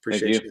 guys.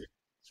 Appreciate you.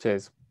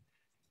 Cheers.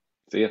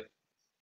 See ya.